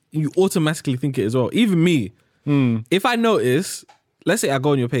 you automatically think it as well. Even me, if I notice, let's say I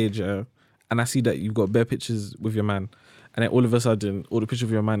go on your page and I see that you've got bare pictures with your man, and then all of a sudden all the pictures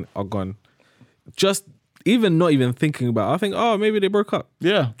of your man are gone. Not even thinking about it, I think, oh, maybe they broke up.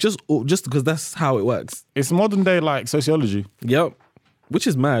 Yeah. Just because that's how it works. It's modern day like sociology. Yep. Which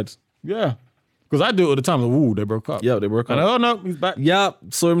is mad. Yeah. Because I do it all the time. Like, ooh, they broke up. Yeah, they broke up. And oh no, he's back. Yep.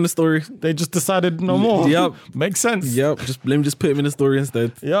 Saw him in the story. They just decided no more. Yep. Makes sense. Yep. Let me just put him in the story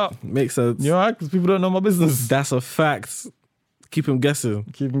instead. Yep. Makes sense. You alright? Because people don't know my business. That's a fact. Keep him guessing.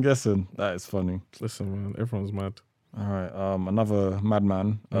 That is funny. Listen, man, everyone's mad. All right. Another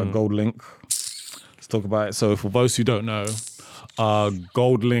madman, Gold Link. Let's talk about it. So for those who don't know,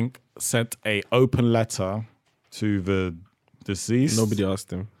 Gold Link sent an open letter to the deceased. Nobody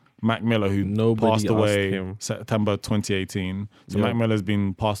asked him. Mac Miller, who passed away September 2018. So Mac Miller's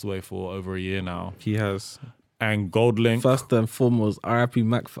been passed away for over a year now. He has. And Gold Link. First and foremost, R.I.P.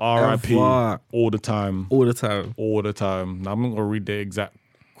 Mac. R.I.P. all the time. All the time. All the time. Now, I'm not going to read the exact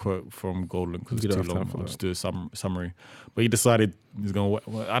quote from Gold Link because it's too long. I'll just do a summary. But he decided he's going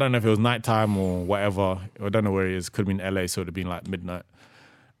to, I don't know if it was nighttime or whatever. I don't know where he is. Could have been LA, so it would have been like midnight.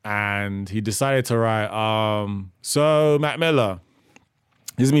 And he decided to write, so Mac Miller,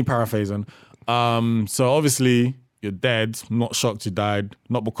 this is me paraphrasing. So obviously you're dead. I'm not shocked you died.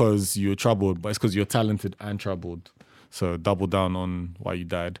 Not because you were troubled, but it's because you're talented and troubled. So double down on why you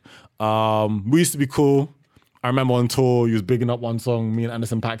died. We used to be cool. I remember on tour, you was bigging up one song me and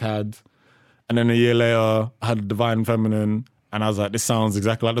Anderson .Paak had. And then a year later, I had Divine Feminine. And I was like, this sounds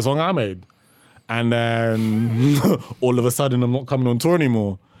exactly like the song I made. And then all of a sudden, I'm not coming on tour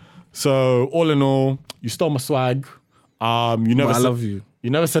anymore. So all in all, you stole my swag. I love you. You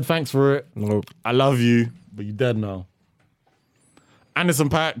never said thanks for it. Nope. I love you, but you're dead now. Anderson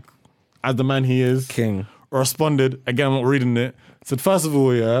 .Paak, as the man he is, king, responded, again, I'm not reading it, said, first of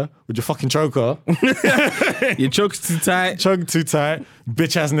all, yeah, with your fucking choker. Your choker's too tight. Choker too tight.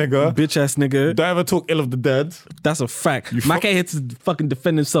 Bitch ass nigga. Bitch ass nigga. Don't ever talk ill of the dead. That's a fact. Mac ain't here to fucking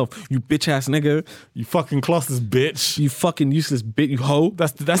defend himself. You bitch ass nigga. You fucking classless bitch. You fucking useless bitch. You hoe.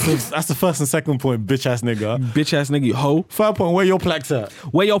 That's the first and second point, bitch ass nigga. Bitch ass nigga, you hoe. Third point, where your plaques at?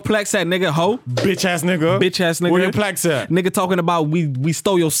 Where your plaques at, nigga, hoe? Bitch ass nigga. Bitch ass nigga. Where your plaques at? Nigga talking about we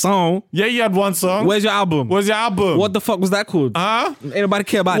stole your song. Yeah, you had one song. Where's your album? Where's your album? What the fuck was that called? Ain't nobody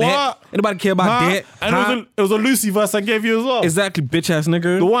care about that. Ain't nobody care about that. And it was a Lucy verse I gave you as well. Exactly, bitch ass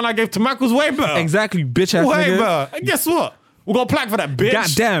nigga. The one I gave to Mac was way better. Exactly, bitch ass nigga. Way better. And guess what? We got a plaque for that, bitch.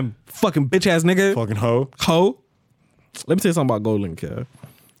 Goddamn, fucking bitch ass nigga. Fucking hoe. Hoe. Let me tell you something about Gold Link, yeah.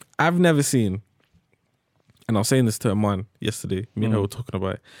 I've never seen, and I was saying this to Aman yesterday, me and her were talking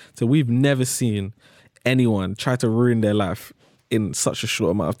about it. So we've never seen anyone try to ruin their life in such a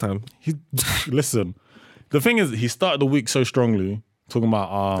short amount of time. Listen, the thing is, he started the week so strongly, talking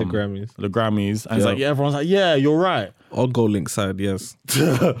about the Grammys. And it's like, yeah, everyone's like, yeah, you're right. On Gold Link side, yes.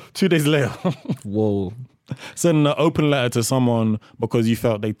 2 days later. Whoa. Sending an open letter to someone because you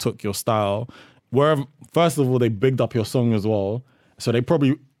felt they took your style. Where, first of all, they bigged up your song as well. So they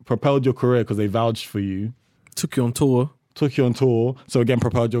probably propelled your career because they vouched for you. Took you on tour. So again,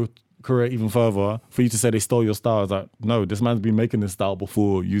 propelled your career even further. For you to say they stole your style, I was like, no, this man's been making this style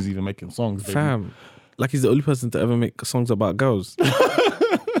before you was even making songs. Baby. Fam, like he's the only person to ever make songs about girls.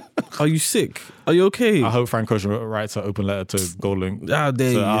 Are you sick? Are you okay? I hope Frank Ocean writes an open letter to Gold Link.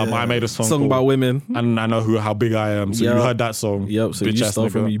 I made a song about women. And I know how big I am. So you heard that song. Yep, so bitch you stole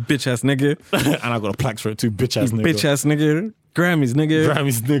from me, bitch ass nigga. And I got a plaque for it too, bitch ass nigga. Bitch ass nigga. Grammys, nigga.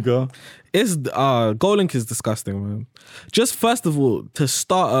 Grammys, nigga. It's GoldLink is disgusting, man. Just first of all, to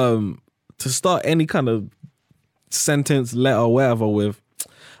start any kind of sentence, letter, whatever with,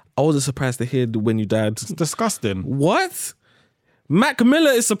 I wasn't surprised to hear when you died. It's disgusting. What? Mac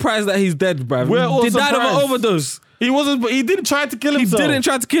Miller is surprised that he's dead, bruv. We're all He died of an surprised. overdose. He wasn't, but he didn't try to kill himself. He didn't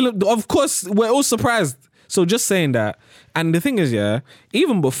try to kill him. Of course, we're all surprised. So just saying that. And the thing is, yeah,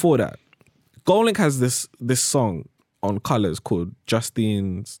 even before that, GoldLink has this song on Colours called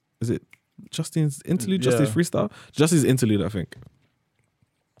Justine's, is it Justine's Interlude? Yeah. Justine's Freestyle? Justine's Interlude, I think.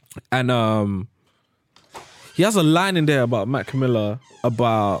 And he has a line in there about Mac Miller,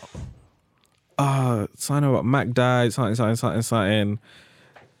 about something about Mac died, something.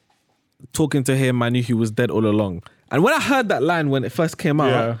 Talking to him, I knew he was dead all along. And when I heard that line when it first came out,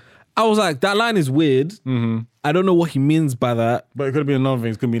 Yeah. I was like, that line is weird. Mm-hmm. I don't know what he means by that. But it could have been another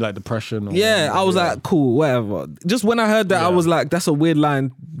thing. It could be like depression. Or Yeah, I was like, cool, whatever. Just when I heard that, I was like, that's a weird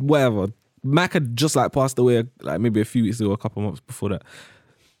line, whatever. Mac had just like passed away like maybe a few weeks ago, a couple months before that.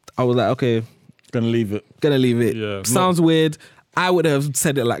 I was like, okay, gonna leave it. gonna leave it. Yeah. Sounds weird. I would have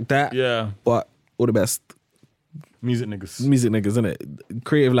said it like that. Yeah. But all the best. Music niggas. Music niggas, innit?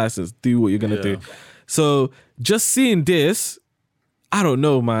 Creative license. Do what you're gonna do. So just seeing this, I don't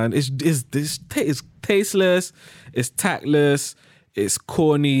know, man. It's tasteless. It's tactless. It's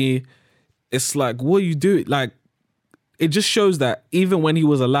corny. It's like, what you do? Like, it just shows that even when he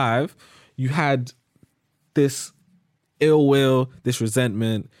was alive, you had this ill will, this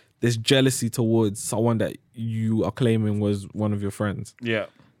resentment, this jealousy towards someone that you are claiming was one of your friends. Yeah.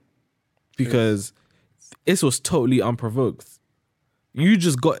 Because this was totally unprovoked. You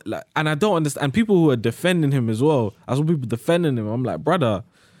just got like, and I don't understand. And people who are defending him as well. I saw people defending him. I'm like, brother,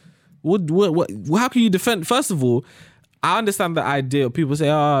 what? How can you defend? First of all, I understand the idea. People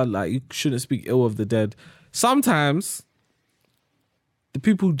say, like you shouldn't speak ill of the dead. Sometimes the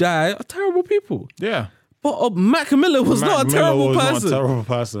people who die are terrible people. Yeah. But Mac Miller was not a terrible person. Not a terrible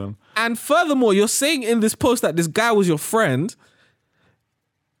person. And furthermore, you're saying in this post that this guy was your friend.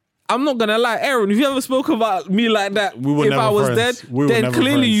 I'm not gonna lie, Aaron, if you ever spoke about me like that, if I was dead, then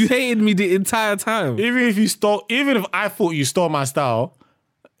clearly you hated me the entire time. Even if I thought you stole my style,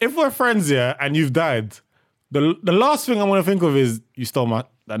 if we're friends here and you've died, the last thing I want to think of is that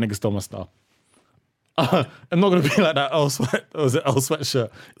nigga stole my style. I'm not gonna be like that Earl Sweatshirt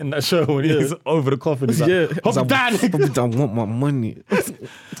in that show when he's over the coffin. He's like, hop down, nigga. I want my money.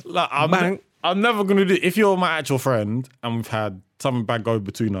 Like, I'm never gonna do. If you're my actual friend and we've had something bad go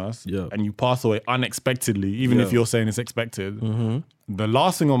between us, and you pass away unexpectedly, even if you're saying it's expected, the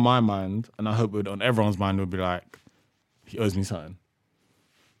last thing on my mind, and I hope on everyone's mind, would be like, he owes me something.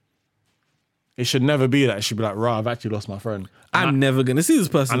 It should never be that. It should be like, right, I've actually lost my friend. I'm never gonna see this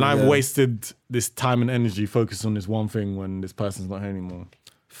person. And I've wasted this time and energy focused on this one thing when this person's not here anymore.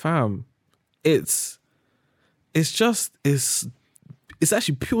 Fam, it's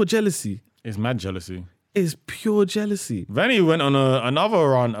actually pure jealousy. It's mad jealousy. It's pure jealousy. Vanny went on another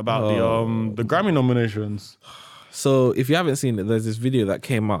run about the Grammy nominations. So if you haven't seen it, there's this video that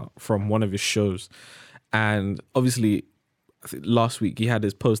came out from one of his shows. And obviously, I think last week he had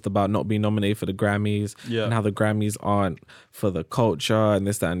his post about not being nominated for the Grammys and how the Grammys aren't for the culture and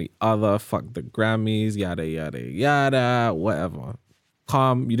this, that, and the other. Fuck the Grammys, yada, yada, yada, whatever.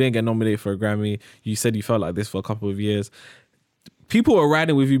 Calm, you didn't get nominated for a Grammy. You said you felt like this for a couple of years. People are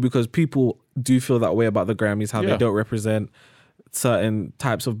riding with you because people do feel that way about the Grammys, how they don't represent certain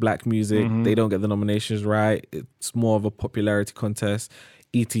types of black music. They don't get the nominations right. It's more of a popularity contest.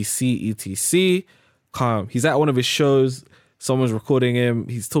 etc. Calm. He's at one of his shows. Someone's recording him.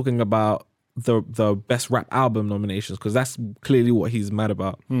 He's talking about the best rap album nominations because that's clearly what he's mad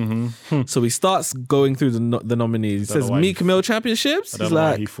about. So he starts going through the nominees. He says Meek Mill Championships. I don't know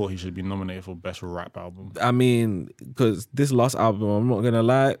why he thought he should be nominated for best rap album. I mean, because this last album, I'm not gonna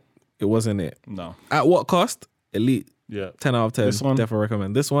lie, it wasn't it. No. At what cost? Elite. Yeah. 10 out of 10. This one? Definitely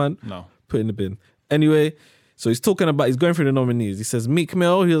recommend. This one? No. Put in the bin. Anyway, so he's going through the nominees. He says Meek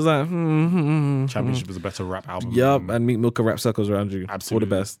Mill. He was like, Championship is a better rap album. Yup, and Meek Mill can rap circles around you. Absolutely. All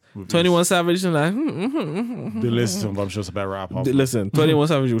the best. With 21 Savage, and like, Do listen to him, but I'm sure it's a better rap album. listen, 21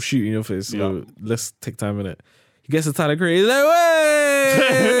 Savage will shoot you in your face. So let's take time in it. He gets to Tyler Creator. He's like,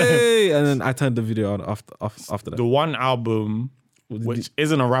 way! And then I turned the video on after that. The one album which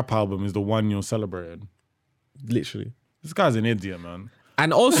isn't a rap album is the one you're celebrating. Literally. This guy's an idiot, man.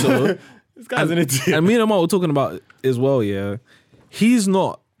 And also, This guy's an idiot. and me and Amar were talking about as well, yeah. He's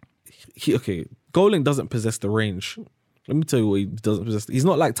not, GoldLink doesn't possess the range Let me tell you what he doesn't possess. He's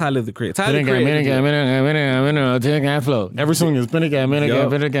not like Tyler the Creator. Tyler the Every song is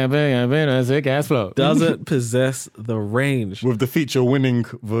gas flow. doesn't possess the range. With the feature winning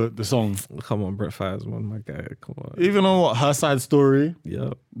the song. Come on, Brett Fires, man, my guy. Come on. Even on what Her Side Story,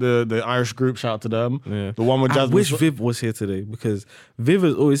 Yeah. the Irish group, shout out to them. Yeah. The one with I Jasmine. wish Viv was here today because Viv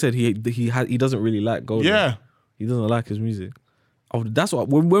has always said he doesn't really like Golden. Yeah. He doesn't like his music. Oh, that's what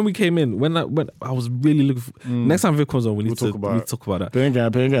when we came in when I was really looking for, next time Viv comes on we need to talk about that.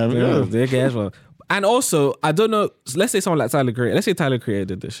 Yeah. And also I don't know, let's say someone like Tyler Creator. Let's say Tyler Creator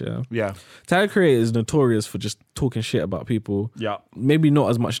did this, yeah. Yeah. Tyler Creator is notorious for just talking shit about people. Yeah. Maybe not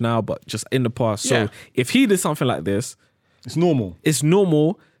as much now, but just in the past. Yeah. So if he did something like this, It's normal. it's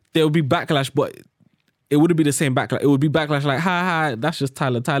normal. There would be backlash, but it wouldn't be the same backlash. It would be backlash like, ha, that's just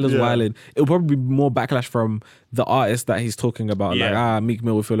Tyler. Tyler's wilding. It would probably be more backlash from the artist that he's talking about. Yeah. Like, Meek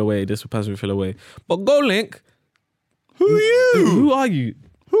Mill will feel away, this person will feel away. But GoldLink, Who are you? who are you?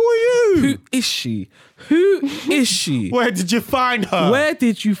 Who are you? Who is she? Who is she? Where did you find her? Where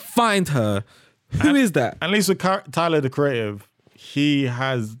did you find her? Who is that? At least with Tyler the Creative, he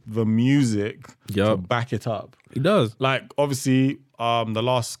has the music to Yup. back it up. He does. Like, obviously, the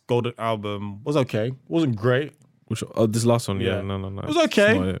last Golden album was okay. Wasn't great. This last one, Yeah. No. It was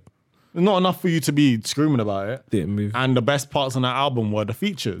okay. Not it. Not enough for you to be screaming about it. Didn't move. And the best parts on that album were the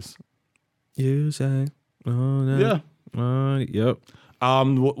features. You sang. Yeah. Yep.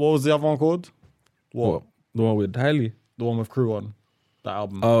 What was the other one called? What? The one with Hailey. The one with Crew on that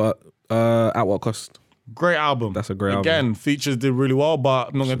album. At what cost? Great album. That's a great album. Again, features did really well, but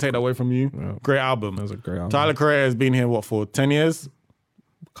I'm not going to take that away from you. Yeah. Great album. That's a great album. Tyler Creator has been here, for 10 years?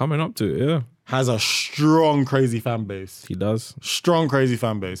 Coming up to it, yeah. Has a strong, crazy fan base. He does. Strong, crazy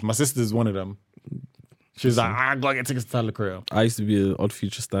fan base. My sister's one of them. She's like, I gotta get tickets to Tyler Creator. I used to be an Odd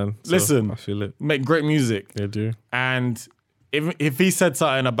Future stan. So Listen. I feel it. Make great music. They do. And if he said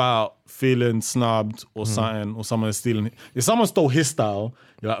something about feeling snubbed or something, or someone is stealing, if someone stole his style,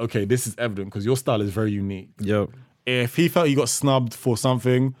 you're like, okay, this is evident because your style is very unique. Yep. If he felt he got snubbed for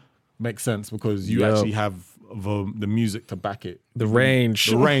something, makes sense because you Yep. actually have the music to back it. The range.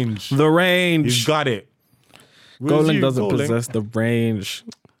 The range. The range. He's got it. GoldLink doesn't GoldLink? possess the range.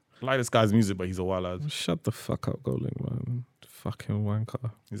 I like this guy's music, but he's a wild lad. Shut the fuck up, GoldLink, man. Fucking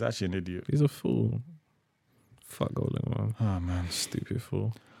wanker. He's actually an idiot. He's a fool. Fuck GoldLink, man. Oh man. Stupid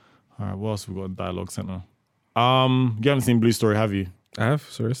fool. All right, what else we got in Dialogue Center? You haven't seen Blue Story, have you? I have.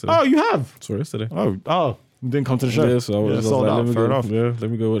 Saw yesterday. Oh, you have? Saw yesterday. Oh, you didn't come to the show. Yeah, so I was sold like, out. let me Fair go. enough. Yeah, let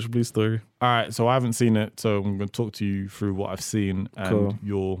me go watch Blue Story. All right, so I haven't seen it, so I'm going to talk to you through what I've seen and Cool.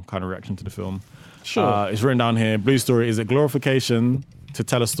 your kind of reaction to the film. Sure. It's written down here. Blue Story is a glorification to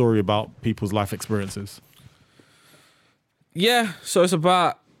tell a story about people's life experiences. Yeah, so it's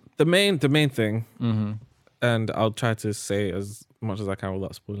about the main thing, and I'll try to say as much as I can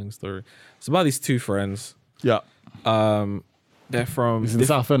without spoiling the story. It's about these two friends. Yeah. They're from It's in the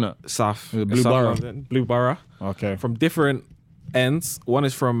South, innit? South, Blue South Borough. London, Blue Borough, Okay. from different ends. One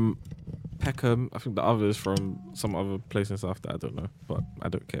is from Peckham. I think the other is from some other place in South that I don't know, but I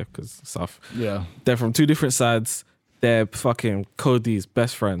don't care because South. Yeah. They're from two different sides. They're fucking Cody's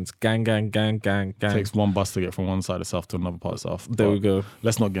best friends. Gang. Takes one bus to get from one side of South to another part of South. There we But go.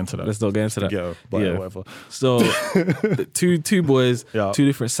 Let's not get into that. Let's not get into that. Ghetto, but Yeah. whatever. So the two boys, Yeah. two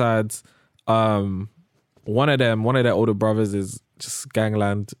different sides. One of their older brothers is just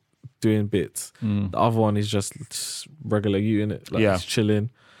gangland doing bits. The other one is just regular you in it, like Yeah. just chilling.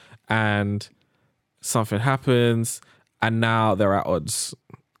 And something happens, and now they're at odds.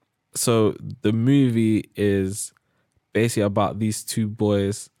 So the movie is basically about these two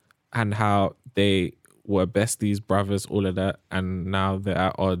boys and how they were besties, brothers, all of that, and now they're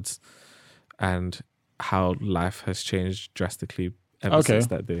at odds, and how life has changed drastically ever since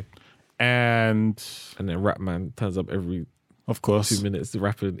that day. And And then Rap Man turns up every of course. 2 minutes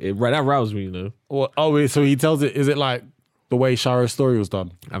rapping. That roused me, you know. Wait, so he tells it, is it like the way Shara's story was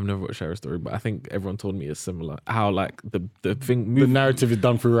done? I've never watched Shara's story, but I think everyone told me it's similar. How like the thing, The narrative is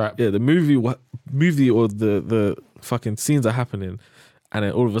done through rap. yeah, the movie or the fucking scenes are happening, and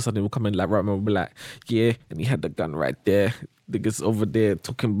then all of a sudden it will come in like Rap Man will be like, yeah, and he had the gun right there. Niggas over there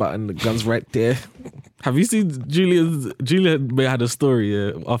talking about and the gun's right there. Have you seen Julian had a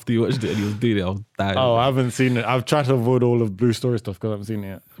story after you watched it and he was doing it? I was dying. Oh, I haven't seen it. I've tried to avoid all of Blue Story stuff because I haven't seen it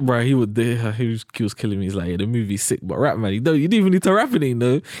yet. Bro, he was killing me. He's like, yeah, the movie's sick, but Rap Man, you didn't even need to rap it, you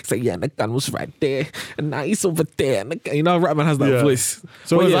know. He's like, yeah, and the gun was right there, and now he's over there. And Rap Man has that Yeah. voice.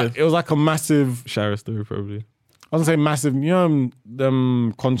 So But it was like a massive. Shara story probably. I was gonna say massive, you know,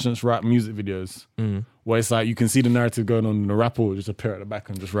 them conscious rap music videos where it's like you can see the narrative going on and the rapper will just appear at the back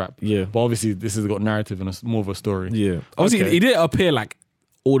and just rap. Yeah. But obviously this has got narrative and it's more of a story. Yeah. Obviously, Okay. he didn't appear like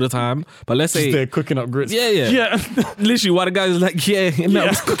all the time, but let's Just say. there cooking up grits. Yeah. Literally, while the guy's like,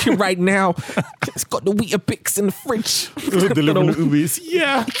 it's cooking right now. It's got the Weetabix in the fridge. Delivering the Ubis.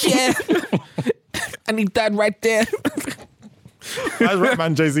 Yeah. Yeah. And he died right there. That's rap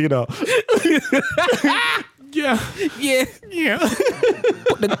man Jay-Z now. Yeah. Yeah. Yeah.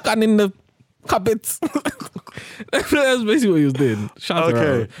 Put the gun in the cupboards. That's basically what he was doing. Shout out.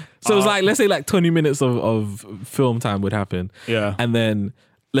 Okay. So it was like, let's say like 20 minutes of film time would happen. Yeah. And then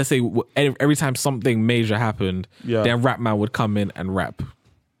let's say every time something major happened, Yeah. then Rap Man would come in and rap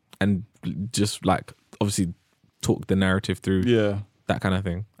and just like obviously talk the narrative through. Yeah. That kind of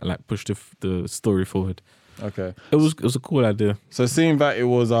thing, and like push the story forward. Okay. It was a cool idea. So seeing that it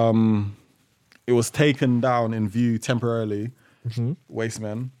was taken down in View temporarily,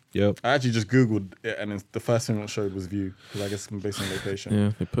 Wasteman. Yep. I actually just Googled it and the first thing it showed was View because I guess it's based on location.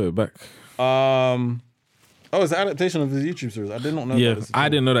 Yeah, they put it back. It's an adaptation of the YouTube series. I did not know Yeah, about this. I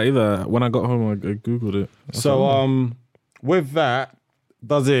didn't know that either. When I got home, I Googled it. So with that,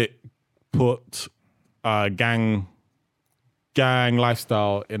 does it put gang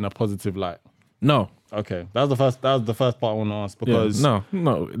lifestyle in a positive light? No. Okay, that was the first part I want to ask because no,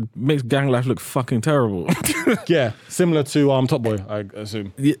 it makes gang life look fucking terrible. yeah, similar to Top Boy, I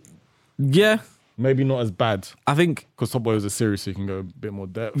assume. Yeah, Maybe not as bad I think. because Top Boy was a series, so you can go a bit more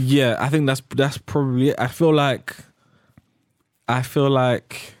depth. Yeah, I think that's probably it. I feel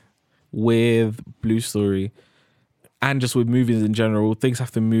like with Blue Story and just with movies in general, things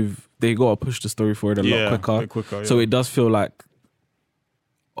have to move. They gotta push the story forward a lot quicker. A bit quicker. So yeah. it does feel like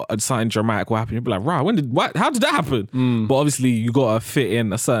something dramatic will happen. You'll be like, "Rah, how did that happen?" But obviously, you gotta fit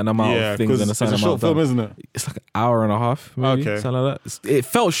in a certain amount of things because in a it's certain a amount short of time. film, isn't it? It's like an hour and a half, maybe, Okay. something like that. It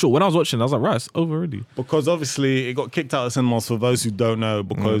felt short when I was watching. I was like, "Right, it's over already." Because obviously it got kicked out of cinemas for those who don't know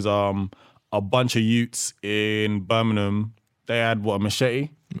because a bunch of youths in Birmingham, they had a machete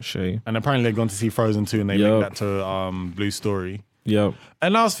Shay. and apparently they'd gone to see Frozen 2 and they Yup. linked that to Blue Story. Yeah,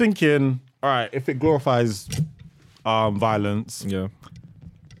 And I was thinking, all right, if it glorifies violence yeah,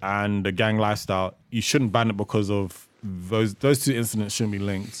 and the gang lifestyle, you shouldn't ban it because of those two incidents shouldn't be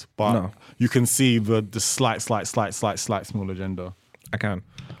linked. But No. you can see the slight small agenda. I can.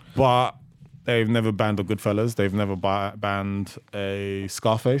 But they've never banned a Goodfellas. They've never banned a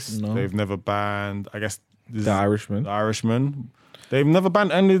Scarface. No. They've never banned, I guess, The Irishman. The Irishman. They've never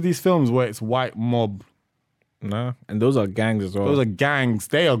banned any of these films where it's white mob. No, and those are gangs as well. Those are gangs.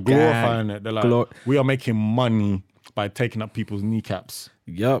 They are glorifying it. They're like, we are making money by taking up people's kneecaps.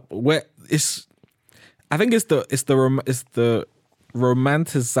 Yep. Where it's, I think it's the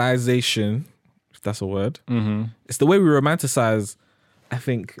romanticization, if that's a word. Mm-hmm. It's the way we romanticize. I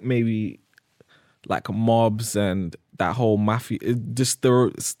think maybe like mobs and that whole mafia. It's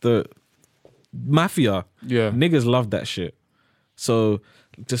the mafia. Yeah. Niggas love that shit. So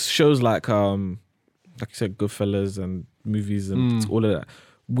just shows like you said, Goodfellas and movies and all of that.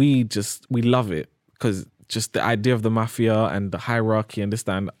 We love it because just the idea of the mafia and the hierarchy and this,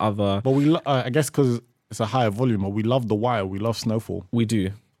 that, and the other. But I guess because it's a higher volume, but we love The Wire. We love Snowfall. We do.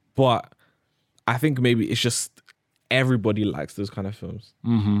 But I think maybe it's just everybody likes those kind of films.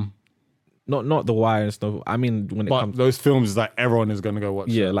 Mm-hmm. Not The Wire and stuff. I mean, when it But comes, those films, like everyone is going to go watch.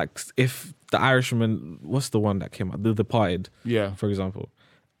 yeah, like if The Irishman, what's the one that came out? The Departed, Yeah. for example.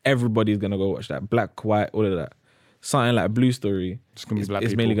 Everybody's gonna go watch that. Black, white, all of that. Something like Blue Story. It's gonna be black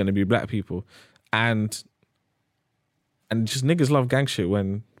it's people. mainly gonna be black people, and just niggas love gang shit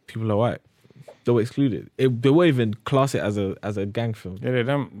when people are white. They were excluded. They won't even class it as a gang film. Yeah, they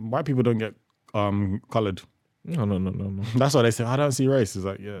don't. White people don't get coloured. No. That's why they say I don't see race. It's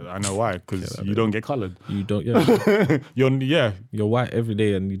like, yeah, I know why, because you don't get coloured. You don't. Yeah, You're white every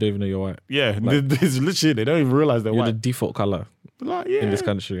day, and you don't even know you're white. It's literally they don't even realize they're You're the white. default color Like, in this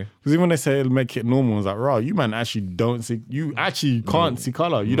country. Because even when they say it'll make it normal, it's like, raw, you man actually don't see, you actually can't see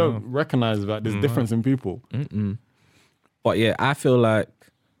colour. You don't recognise that there's difference in people. But yeah, I feel like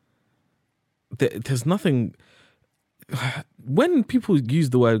there's nothing. When people use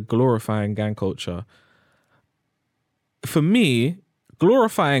the word glorifying gang culture, for me,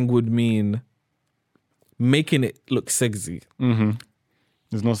 glorifying would mean making it look sexy.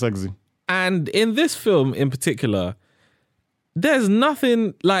 It's not sexy. And in this film in particular, there's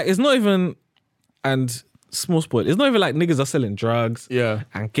nothing like, it's not even, and small spoil, it's not even like niggas are selling drugs Yeah.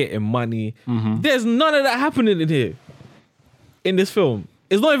 and getting money. There's none of that happening in here. In this film.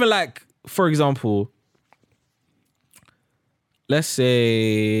 It's not even like, for example, let's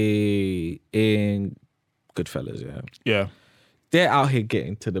say in Goodfellas, yeah. Yeah. They're out here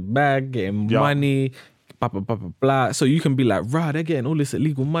getting to the bag, getting money, blah, blah, blah, blah, blah. So you can be like, rah, they're getting all this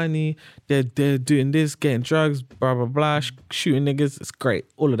illegal money. They're doing this, getting drugs, blah, blah, blah, shooting niggas. It's great.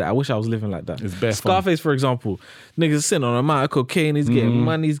 All of that. I wish I was living like that. It's bare Scarface, for example, niggas sitting on a amount of cocaine. He's getting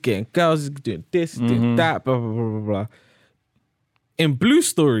money, he's getting girls, he's doing this, doing that, blah, blah, blah, blah, blah. In Blue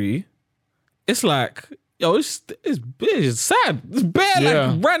Story, it's like, yo, it's sad. It's bad,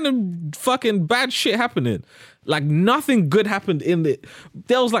 like random fucking bad shit happening. Like nothing good happened in the.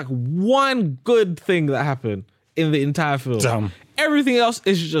 There was like one good thing that happened in the entire film. Damn. Everything else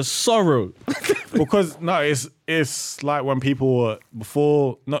is just sorrow. Because no, it's like when people were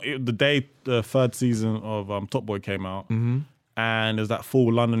before the day the third season of Top Boy came out, and there's that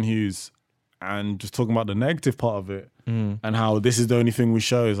full London Hughes, and just talking about the negative part of it, and how this is the only thing we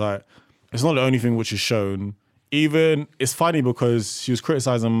show. Is like it's not the only thing which is shown. Even it's funny because she was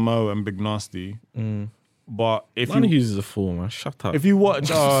criticizing Mo and Big Nasty. But if London Hughes is a fool, man. Shut up. If you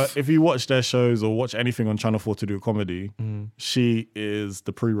watch their shows or watch anything on Channel 4 to do comedy, she is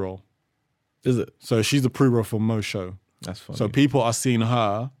the pre-roll. Is it? So she's the pre-roll for Mo's show. That's funny. So people are seeing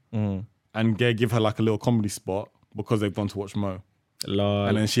her and give her like a little comedy spot because they've gone to watch Mo. Lord.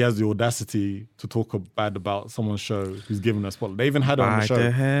 And then she has the audacity to talk bad about someone's show who's giving her a spot. They even had her on the show.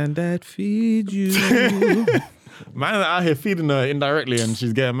 The hand that feeds you. Man out here feeding her indirectly and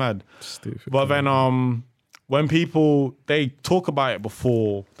she's getting mad. Stupid. But then when people, they talk about it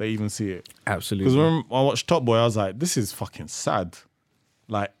before they even see it. Absolutely. Because when I watched Top Boy, I was like, this is fucking sad.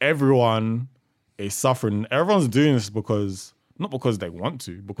 Like, everyone is suffering. Everyone's doing this because, not because they want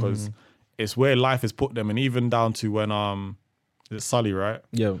to, because it's where life has put them. And even down to when, it's Sully, right?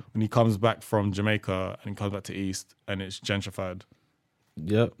 Yeah. When he comes back from Jamaica and he comes back to East and it's gentrified.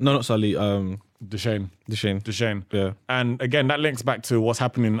 Yeah. No, not Sully. Deshane. Yeah. And again, that links back to what's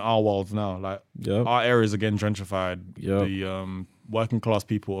happening in our world now. Like, our areas are getting gentrified. The working class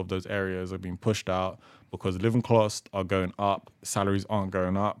people of those areas are being pushed out because living costs are going up, salaries aren't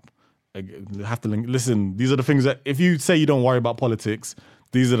going up. You have to listen. These are the things that, if you say you don't worry about politics,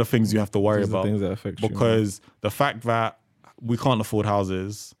 these are the things you have to worry about. Things that affect because the fact that we can't afford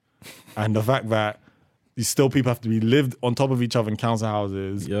houses, and the fact that still people have to be lived on top of each other in council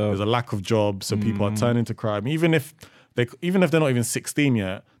houses. There's a lack of jobs, so people are turning to crime. Even if they're not even 16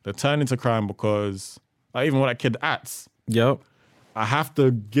 yet, they're turning to crime because, like, even when that kid acts. I have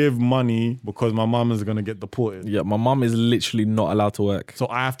to give money because my mum is gonna get deported. My mum is literally not allowed to work. So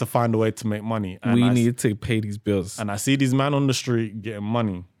I have to find a way to make money. And we need to pay these bills. And I see these men on the street getting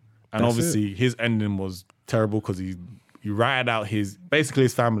money. And obviously his ending was terrible because he ratted out his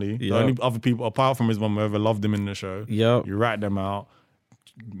family. The only other people, apart from his mum, who ever loved him in the show. You ratted them out.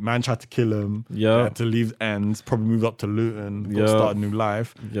 Man tried to kill him. They had to leave ends, probably move up to Luton, start a new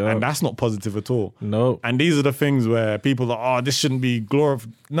life. And that's not positive at all. No. And these are the things where people are, oh, this shouldn't be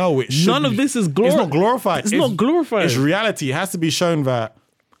glorified. No, it shouldn't. None of this is glorified. It's not glorified. It's not glorified. It's reality. It has to be shown that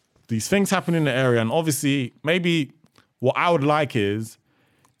these things happen in the area. And obviously, maybe what I would like is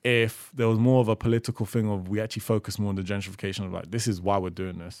if there was more of a political thing of we actually focus more on the gentrification of like, this is why we're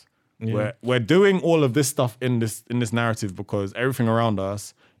doing this. We're doing all of this stuff in this narrative because everything around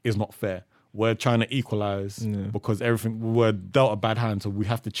us is not fair. We're trying to equalize because we're dealt a bad hand, so we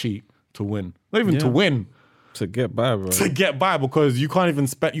have to cheat to win. Not even to win. To get by, bro. To get by, because you can't even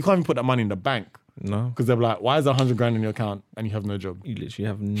put that money in the bank. No. Because they're like, why is there 100 grand in your account and you have no job? You literally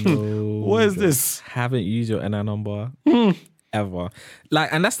have no What is this? Haven't used your NI number ever.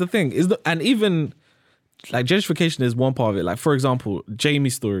 Like, and that's the thing. And even like gentrification is one part of it. Like, for example,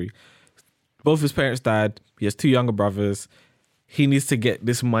 Jamie's story. Both his parents died. He has 2 younger brothers. He needs to get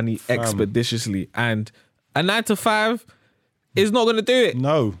this money expeditiously. And a 9 to 5 is not going to do it.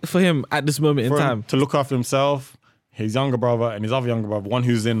 No. For him at this moment in time. To look after himself, his younger brother and his other younger brother,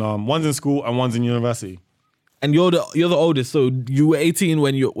 one's in school and one's in university. And you're the oldest, so you were 18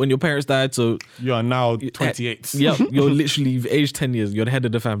 when your parents died. So you are now 28. Yeah, you're literally aged 10 years. You're the head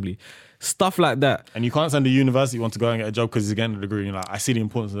of the family. Stuff like that. And you can't send a university one to go and get a job because he's getting a degree. And you're like, I see the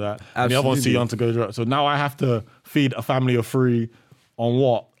importance of that. Absolutely. And the other one's too young to go to job. So now I have to feed a family of 3 on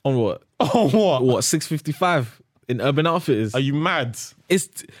what? On what? On what? What, 655 in Urban Outfitters? Are you mad?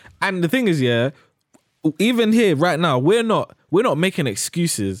 And the thing is, even here right now, we're not making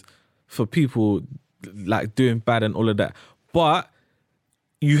excuses for people like doing bad and all of that. But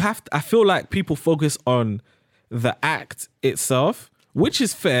I feel like people focus on the act itself, which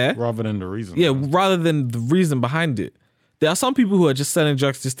is fair. Rather than the reason. Yeah, rather than the reason behind it. There are some people who are just selling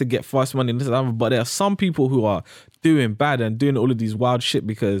drugs just to get fast money, but there are some people who are doing bad and doing all of these wild shit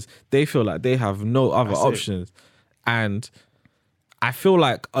because they feel like they have no other options. And I feel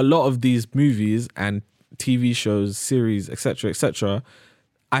like a lot of these movies and TV shows, series, etc.,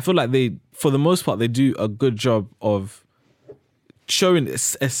 I feel like they, for the most part, they do a good job of showing,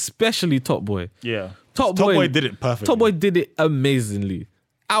 especially Top Boy. Yeah. Top Boy did it perfectly. Top Boy did it amazingly.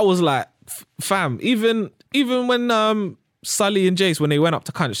 I was like, fam, even when Sully and Jace, when they went up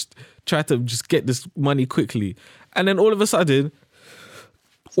to kind of try to just get this money quickly, and then all of a sudden,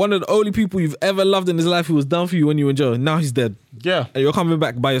 one of the only people you've ever loved in his life who was down for you when you were in jail, now he's dead. Yeah. And you're coming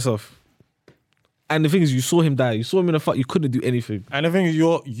back by yourself. And the thing is, you saw him die. You saw him in a fight. You couldn't do anything. And the thing is,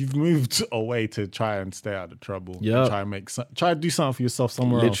 you've moved away to try and stay out of trouble. Yeah. Try to do something for yourself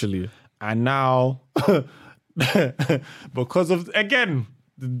somewhere else. Literally. And now, because of, again,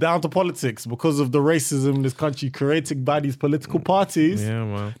 down to politics, because of the racism in this country created by these political parties, Yeah,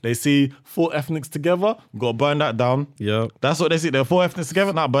 man. they see 4 ethnics together, got to burn that down. Yeah. That's what they see. They're 4 ethnics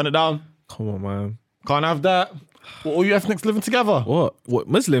together, now burn it down. Come on, man. Can't have that. Well, all you ethnics living together. What?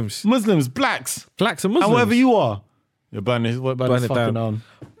 Muslims? Muslims, blacks, Blacks and Muslims? and wherever you are. You're burning this Burn it fucking down. down.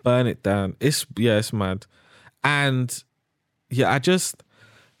 Burn it down. It's mad. And yeah, I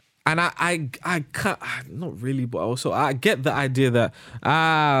can't, not really, but also I get the idea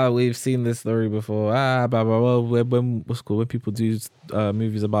that we've seen this story before, blah blah blah. When people do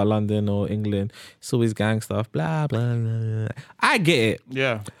movies about London or England, it's always gang stuff, blah blah blah. I get it,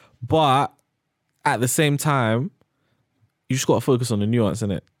 Yeah. but at the same time, you just got to focus on the nuance in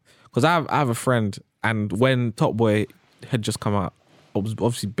it. Because I have a friend, and when Top Boy had just come out, I was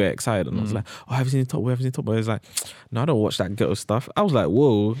obviously very excited, and I was like, "Oh, have you seen Top Boy? Have you seen Top Boy?" He's like, "No, I don't watch that ghetto stuff." I was like,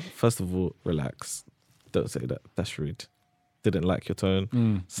 "Whoa! First of all, relax. Don't say that. That's rude. Didn't like your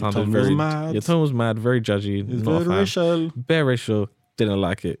tone. Sounded tone was very mad. Your tone was mad. Very judgy. It's Not a very fan. racial. Bare racial. Didn't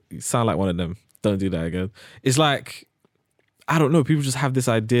like it. You sound like one of them. Don't do that again." It's like, I don't know. People just have this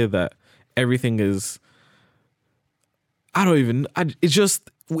idea that everything is. It's just,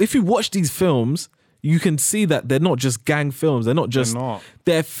 if you watch these films, you can see that they're not just gang films. They're not just,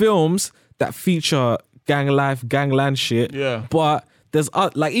 they're films that feature gang life, gangland shit. Yeah. But there's,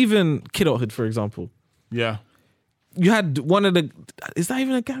 like even Kidulthood, for example. Yeah. You had one of the, is that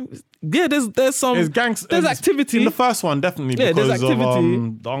even a gang? Yeah, there's some, there's activity. In the first one, definitely. Yeah, because there's activity.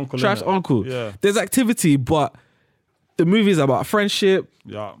 Of the uncle. Trash innit? uncle. Yeah. There's activity, but the movie is about friendship.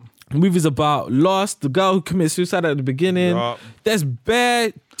 Yeah. Movies about Lost, the girl who commits suicide at the beginning. Yeah. There's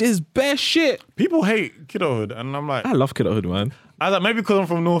bare shit. People hate Kidulthood, and I'm like, I love Kidulthood, man. I was like, maybe because I'm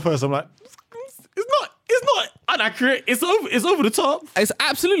from Northwest, I'm like, it's not inaccurate. It's over the top. It's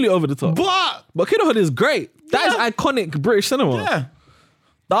absolutely over the top. But Kidulthood is great. That is iconic British cinema. Yeah.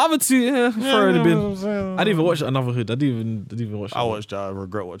 The other two, already been. I I didn't even watch Another Hood. I didn't even watch. I watched that. I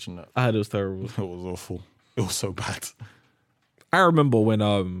regret watching that. I heard it was terrible. It was awful. It was so bad. I remember when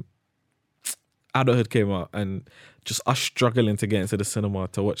Adulthood came out and just us struggling to get into the cinema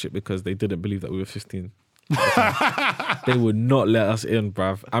to watch it because they didn't believe that we were 15. They would not let us in,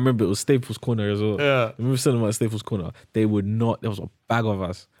 bruv. I remember it was Staples Corner as well. Yeah. I remember cinema at Staples Corner. They would not, there was a bag of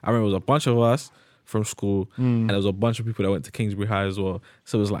us. I remember it was a bunch of us from school and there was a bunch of people that went to Kingsbury High as well.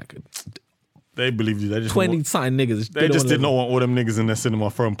 So it was like They believed you. They just 20 something niggas. They just did not want all them niggas in their cinema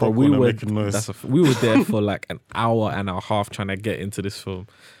throwing popcorn and making noise. We were there for like an hour and a half trying to get into this film.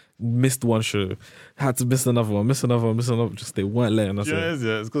 Missed one show, had to miss another one. Just they weren't letting us in.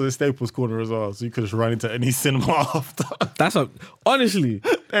 Yeah, it's because it's Staples Corner as well, so you could just run into any cinema after. That's honestly,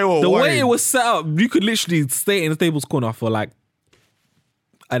 They were the way worried. it was set up, you could literally stay in the Staples Corner for like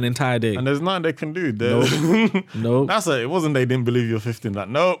an entire day. And there's nothing they can do. Nope. That's it. It wasn't they didn't believe you're 15. Like,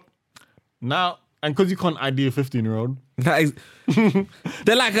 nope. Now, and because you can't ID a 15-year-old. That is,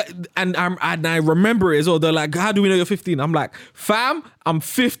 they're like, and I remember it as well. They're like, how do we know you're 15? I'm like, fam, I'm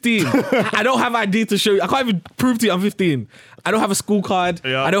 15. I don't have ID to show you. I can't even prove to you I'm 15. I don't have a school card.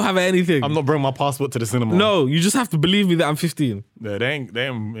 Yeah. I don't have anything. I'm not bringing my passport to the cinema. No, you just have to believe me that I'm 15. Yeah,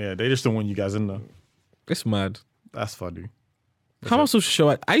 they just don't want you guys in there. It's mad. That's funny. How am I supposed to show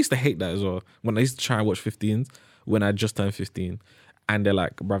it? I used to hate that as well. When I used to try and watch 15s when I just turned 15. And they're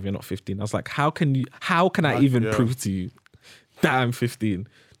like, bruv, you're not 15. I was like, how can I even prove to you that I'm 15?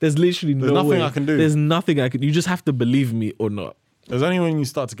 There's literally no nothing way. I can do. There's nothing I can. You just have to believe me or not. There's only when you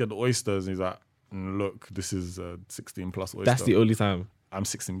start to get the oysters and he's like, look, this is a 16 plus oyster. That's the only time. I'm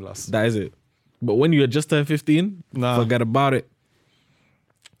 16 plus. That is it. But when you just turned 15, forget about it.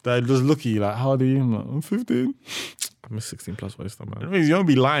 They just look at you like, how old are you? I'm like, I'm 15. I'm a 16 plus oyster, man. It means you don't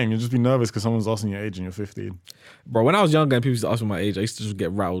be lying. You'll just be nervous because someone's asking your age and you're 15. Bro, when I was younger and people used to ask me my age, I used to just get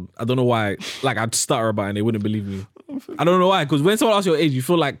rattled. I don't know why. Like, I'd stutter about it and they wouldn't believe me. I don't know why. Because when someone asks your age, you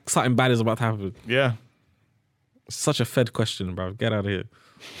feel like something bad is about to happen. Yeah. It's such a Fed question, bro. Get out of here.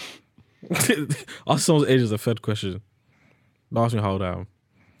 Ask someone's age is a Fed question. Don't ask me how old I am.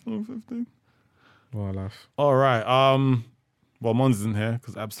 I'm 15. Well, laugh. All right. Well, Mons isn't here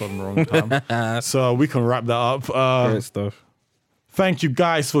because Ab's started the wrong time. So we can wrap that up. Great stuff. Thank you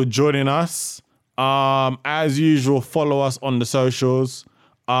guys for joining us. As usual, follow us on the socials.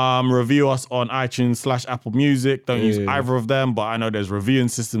 Review us on iTunes / Apple Music. Don't use either of them, but I know there's reviewing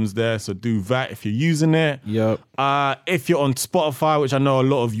systems there, so do that if you're using it. Yep. If you're on Spotify, which I know a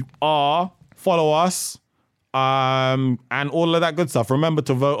lot of you are, follow us. And all of that good stuff. Remember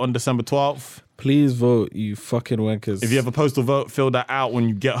to vote on December 12th. Please vote, you fucking wankers. If you have a postal vote, fill that out when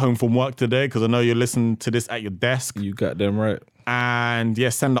you get home from work today, because I know you're listening to this at your desk. You got them right. And yeah,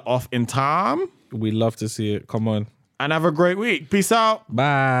 send it off in time. We love to see it. Come on. And have a great week. Peace out.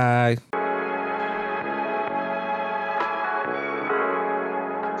 Bye.